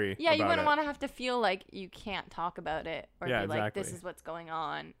to worry. Yeah, you wouldn't want to have to feel like you can't talk about it or be exactly. like this is what's going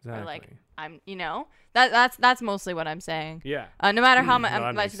on or like I'm that's mostly what I'm saying. Yeah. No matter how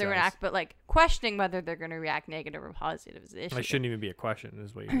much they're gonna act, but like questioning whether they're gonna react negative or positive is the issue. It shouldn't even be a question,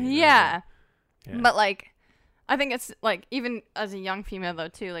 is what you mean. Yeah. But like. I think it's like even as a young female though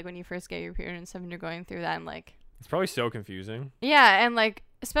too, like when you first get your period and stuff and you're going through that and like it's probably so confusing. Yeah, and like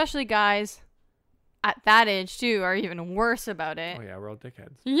especially guys at that age too are even worse about it. Oh yeah, we're all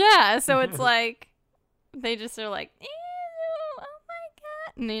dickheads. Yeah, so it's like they just are like, ew, oh my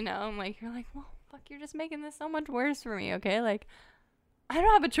god, and you know, I'm like, you're like, well, fuck, you're just making this so much worse for me, okay? Like, I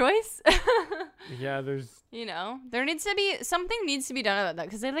don't have a choice. Yeah, there's, you know, there needs to be something needs to be done about that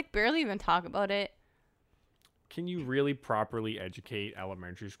because they like barely even talk about it. Can you really properly educate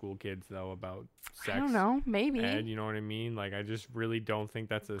elementary school kids though about sex? I don't know, maybe. And you know what I mean? Like, I just really don't think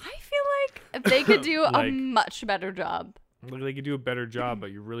that's a. I feel like they could do a much better job. Like, they could do a better job, but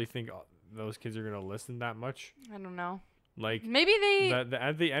you really think those kids are gonna listen that much? I don't know. Like maybe they.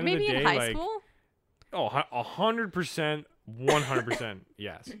 At the end maybe of the day, in high like, school. Oh, 100%, 100%,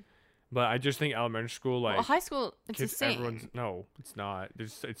 yes. But I just think elementary school, like, high school, it's the same. No, it's not.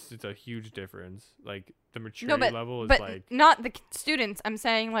 It's a huge difference. Like, the maturity level is but like not the students. I'm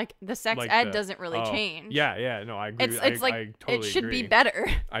saying like the sex ed doesn't really change. Yeah. No, I agree. It's like I totally it should agree. be better.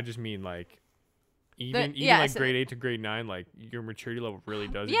 I just mean like even like grade 8 to grade 9, like your maturity level really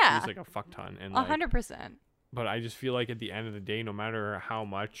does increase like a fuck ton. And 100%. But I just feel like at the end of the day, no matter how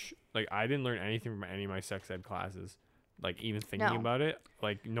much, like, I didn't learn anything from any of my sex ed classes. Like, even thinking about it,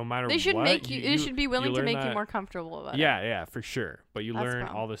 like, no matter what. They should make you, they should be willing to make you more comfortable about it. Yeah, for sure. But you learn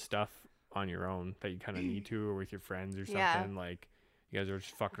all this stuff on your own that you kind of need to, or with your friends or something. Yeah. Like, you guys are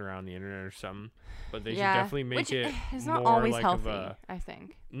just fucking around the internet or something. But they should definitely make it it's more not always like healthy, I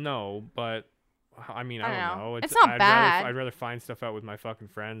think. No, but I mean, I don't know. It's not bad. I'd rather find stuff out with my fucking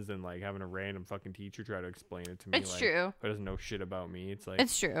friends than like having a random fucking teacher try to explain it to me. It's true. Who doesn't know shit about me. It's like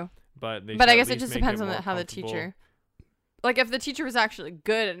it's true. But I guess it just depends on how the teacher. Like if the teacher was actually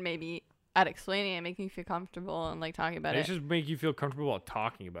good and maybe at explaining it, making you feel comfortable and like talking about it. It just make you feel comfortable while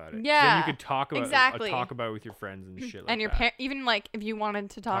talking about it. Yeah. Then you could talk about talk about it with your friends and shit like and your that. Even like if you wanted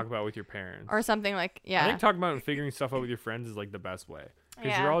to talk about it with your parents or something like I think talking about and figuring stuff out with your friends is like the best way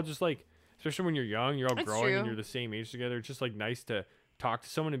because you're all just like, especially when you're young, you're all growing and you're the same age together. It's just like nice to talk to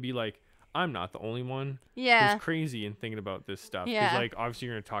someone and be like, I'm not the only one who's crazy and thinking about this stuff. Because like obviously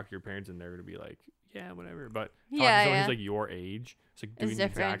you're gonna talk to your parents and they're gonna be like, yeah, whatever. But talking to someone who's like your age, it's like doing the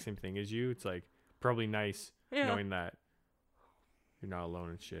exact same thing as you. It's like probably nice knowing that you're not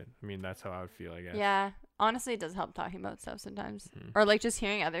alone and shit. I mean, that's how I would feel, I guess. Yeah, honestly, it does help talking about stuff sometimes, or like just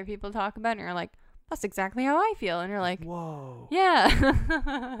hearing other people talk about it. And you're like, that's exactly how I feel, and you're like, whoa, yeah,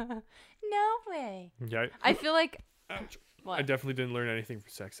 no way. Yeah, I feel like. Ouch. What? I definitely didn't learn anything from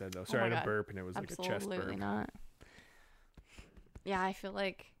sex ed though. Sorry, I had a burp and it was like a chest burp. Absolutely not. Yeah, I feel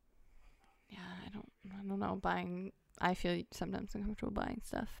like. Yeah, I don't know. I feel sometimes uncomfortable buying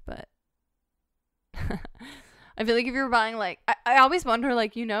stuff, but I feel like if you're buying like, I always wonder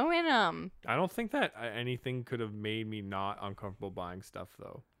like, in I don't think that anything could have made me not uncomfortable buying stuff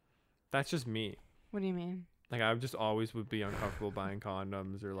though. That's just me. What do you mean? Like I just always would be uncomfortable buying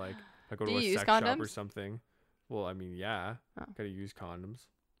condoms or like I go to a sex condoms? shop or something. Well, I mean, yeah, gotta use condoms.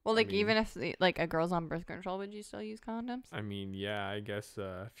 Well, like even if like a girl's on birth control, would you still use condoms? I mean, yeah, I guess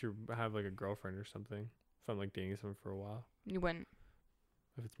if you have like a girlfriend or something, if I'm like dating someone for a while, you wouldn't.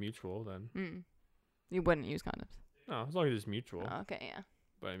 If it's mutual, then you wouldn't use condoms. No, as long as it's mutual. Oh, okay, yeah.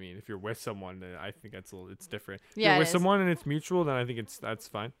 But I mean, if you're with someone, then I think it's different. If Yeah, you're with someone and it's mutual, then I think that's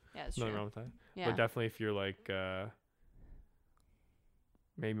fine. Yeah, it's nothing true. wrong with that. Yeah. But definitely, if you're like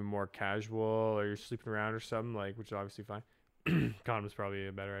maybe more casual or you're sleeping around or something, like, which is obviously fine. Condom's probably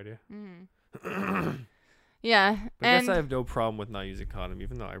a better idea. Yeah. But I guess I have no problem with not using condom,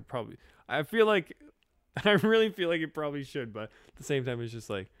 even though I feel like I really feel like it probably should, but at the same time, it's just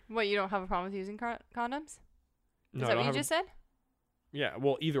like. What, you don't have a problem with using condoms? No, is that what you just said? Yeah,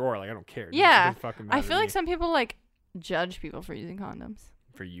 well, either or, like, I don't care. Yeah. I feel like some people, like, judge people for using condoms.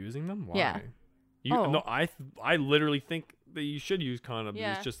 For using them? Why? Yeah. No, I literally think that you should use condoms.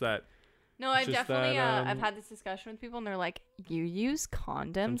 Yeah. It's just that. No, I definitely, I've had this discussion with people, and they're like, you use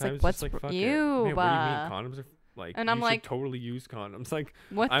condoms? Like, what's like, fuck you? Man, what do you mean? Condoms are, like, and I'm you like, should totally use condoms. Like,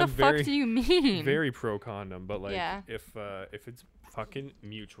 what the fuck do you mean? Very pro condom, but, like, if it's fucking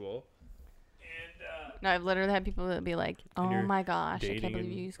mutual. No, I've literally had people that be like, "Oh my gosh, I can't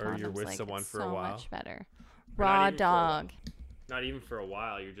believe you use condoms." Or you're with like, someone for a while. So much better. Raw dog. Not even for a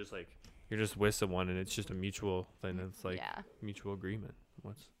while. You're just like with someone, and it's just a mutual thing. It's like mutual agreement.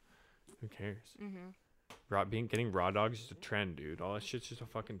 Who cares? Getting raw dog is just a trend, dude. All that shit's just a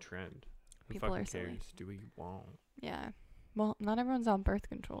fucking trend. Who people fucking are silly. cares? Do what you want. Yeah. Well, not everyone's on birth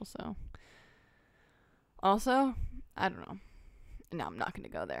control, so. Also, I don't know. No, I'm not going to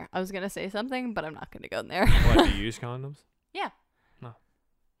go there. I was going to say something, but I'm not going to go there. What, do you use condoms? Yeah. No.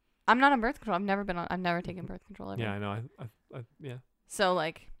 I'm not on birth control. I've never taken birth control ever. Yeah, I know. Yeah. So,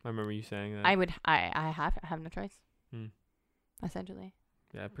 like. I remember you saying that. I have no choice. Essentially.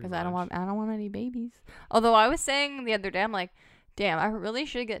 Yeah, pretty much. Because I don't want any babies. Although I was saying the other day, I'm like, damn, I really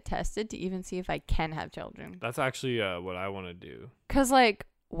should get tested to even see if I can have children. That's actually what I want to do. Because, like,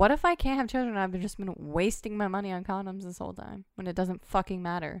 what if I can't have children and I've just been wasting my money on condoms this whole time when it doesn't fucking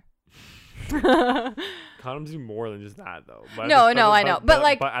matter? Condoms do more than just that, though. I know.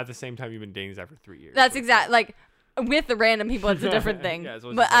 But at the same time, you've been dating that for 3 years. That's exactly, like, with the random people, it's a different thing. Yeah,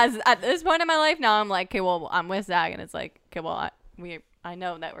 but at this point in my life, now I'm like, okay, well, I'm with Zach, and it's like, okay, well, I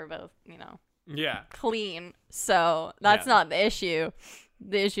know that we're both, clean. So that's not the issue.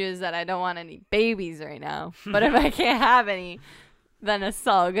 The issue is that I don't want any babies right now. But if I can't have any, then it's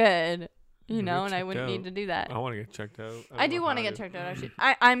all good, and I wouldn't need to do that. I want to get checked out. I do want to get checked out, actually.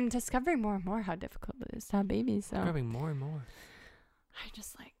 I'm discovering more and more how difficult it is to have babies. So. Discovering more and more. I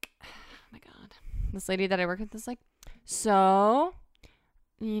just like, oh my God. This lady that I work with is like, so,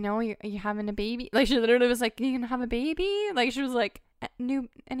 you're having a baby? Like, she literally was like, you gonna have a baby? Like, she was like,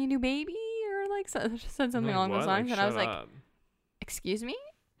 any new baby? Or like, said something along those lines. Like, and I was like, excuse me?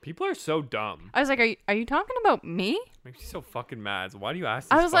 People are so dumb. I was like, are you talking about me? Makes me so fucking mad. Why do you ask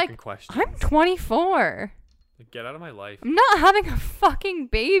these fucking questions? I'm 24. Like, get out of my life. I'm not having a fucking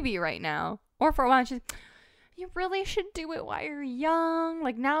baby right now. Or for a while. She's like, you really should do it while you're young.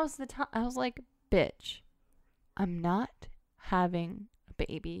 Like, now's the time. I was like, bitch, I'm not having a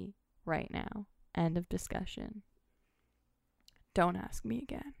baby right now. End of discussion. Don't ask me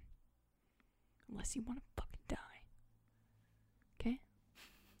again. Unless you want to fucking die. Okay?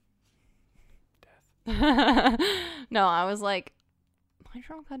 No, I was like, mind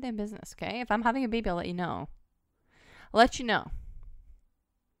your own goddamn business, okay? If I'm having a baby, I'll let you know.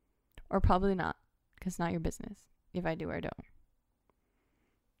 Or probably not, because it's not your business if I do or don't.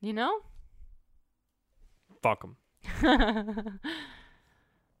 You know? Fuck them.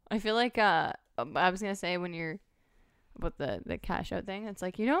 I feel like I was gonna say when you're about the cash out thing, it's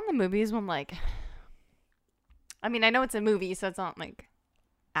like, you know, in the movies when like, I mean, I know it's a movie, so it's not like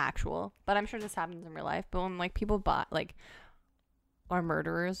actual, but I'm sure this happens in real life. But when like people buy like are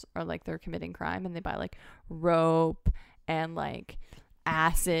murderers or like they're committing crime and they buy like rope and like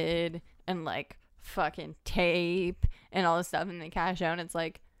acid and like fucking tape and all this stuff and they cash out, and it's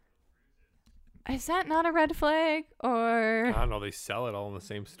like, is that not a red flag? Or I don't know, they sell it all in the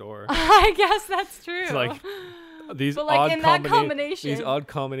same store. I guess that's true. It's like these but like odd in that combination, these odd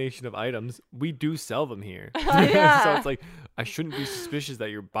combination of items, we do sell them here. Yeah. So it's like, I shouldn't be suspicious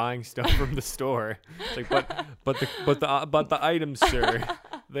that you're buying stuff from the store. It's like, but the items, sir,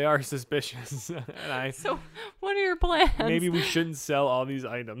 they are suspicious. And so what are your plans? maybe we shouldn't sell all these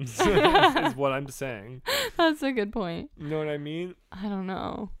items. Is what I'm saying. That's a good point. You know what I mean? I don't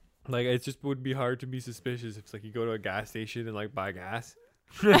know. Like, it just would be hard to be suspicious if it's like you go to a gas station and like buy gas.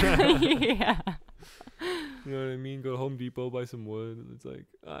 Yeah. You know what I mean? Go to Home Depot, buy some wood. And it's like,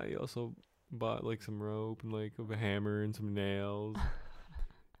 I also bought like some rope and like a hammer and some nails.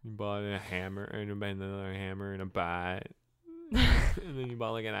 You bought a hammer and another hammer and a bat. And then you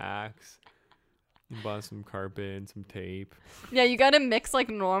bought like an axe. You bought some carpet and some tape. Yeah, you gotta mix like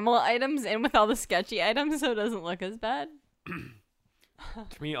normal items in with all the sketchy items so it doesn't look as bad.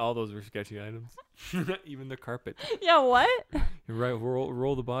 To me, all those were sketchy items. Even the carpet. Yeah, what? You're right.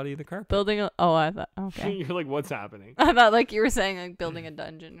 Roll the body in the carpet. Building a... Oh, I thought... Okay. You're like, what's happening? I thought like you were saying like building a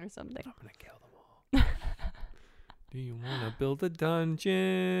dungeon or something. I'm gonna kill them all. Do you want to build a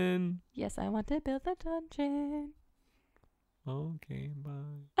dungeon? Yes, I want to build a dungeon. Okay,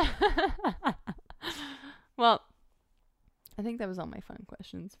 bye. Well, I think that was all my fun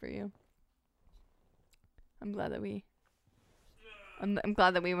questions for you. I'm glad that we... I'm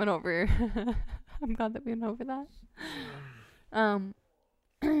glad that we went over. I'm glad that we went over that.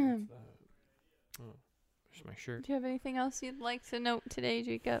 There's my shirt. Do you have anything else you'd like to note today,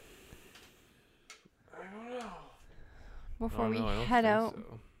 Jacob? I don't know. Before we head out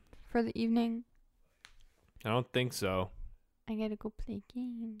for the evening. I don't think so. I gotta go play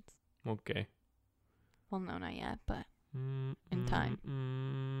games. Okay. Well, no, not yet, but in time.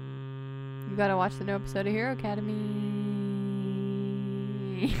 You gotta watch the new episode of Hero Academy.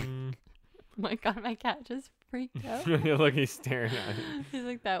 Oh my god, my cat just freaked out. Look, he's staring at it. He's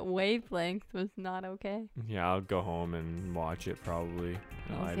like, that wavelength was not okay. Yeah, I'll go home and watch it probably.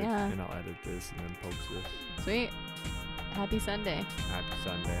 I'll edit this and then post this. Sweet. Happy Sunday. Happy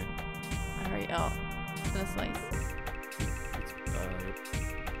Sunday. Alright, y'all. It's been a slice.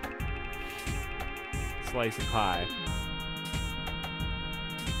 Slice of pie.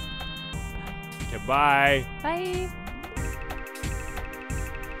 Bye. Okay, bye. Bye.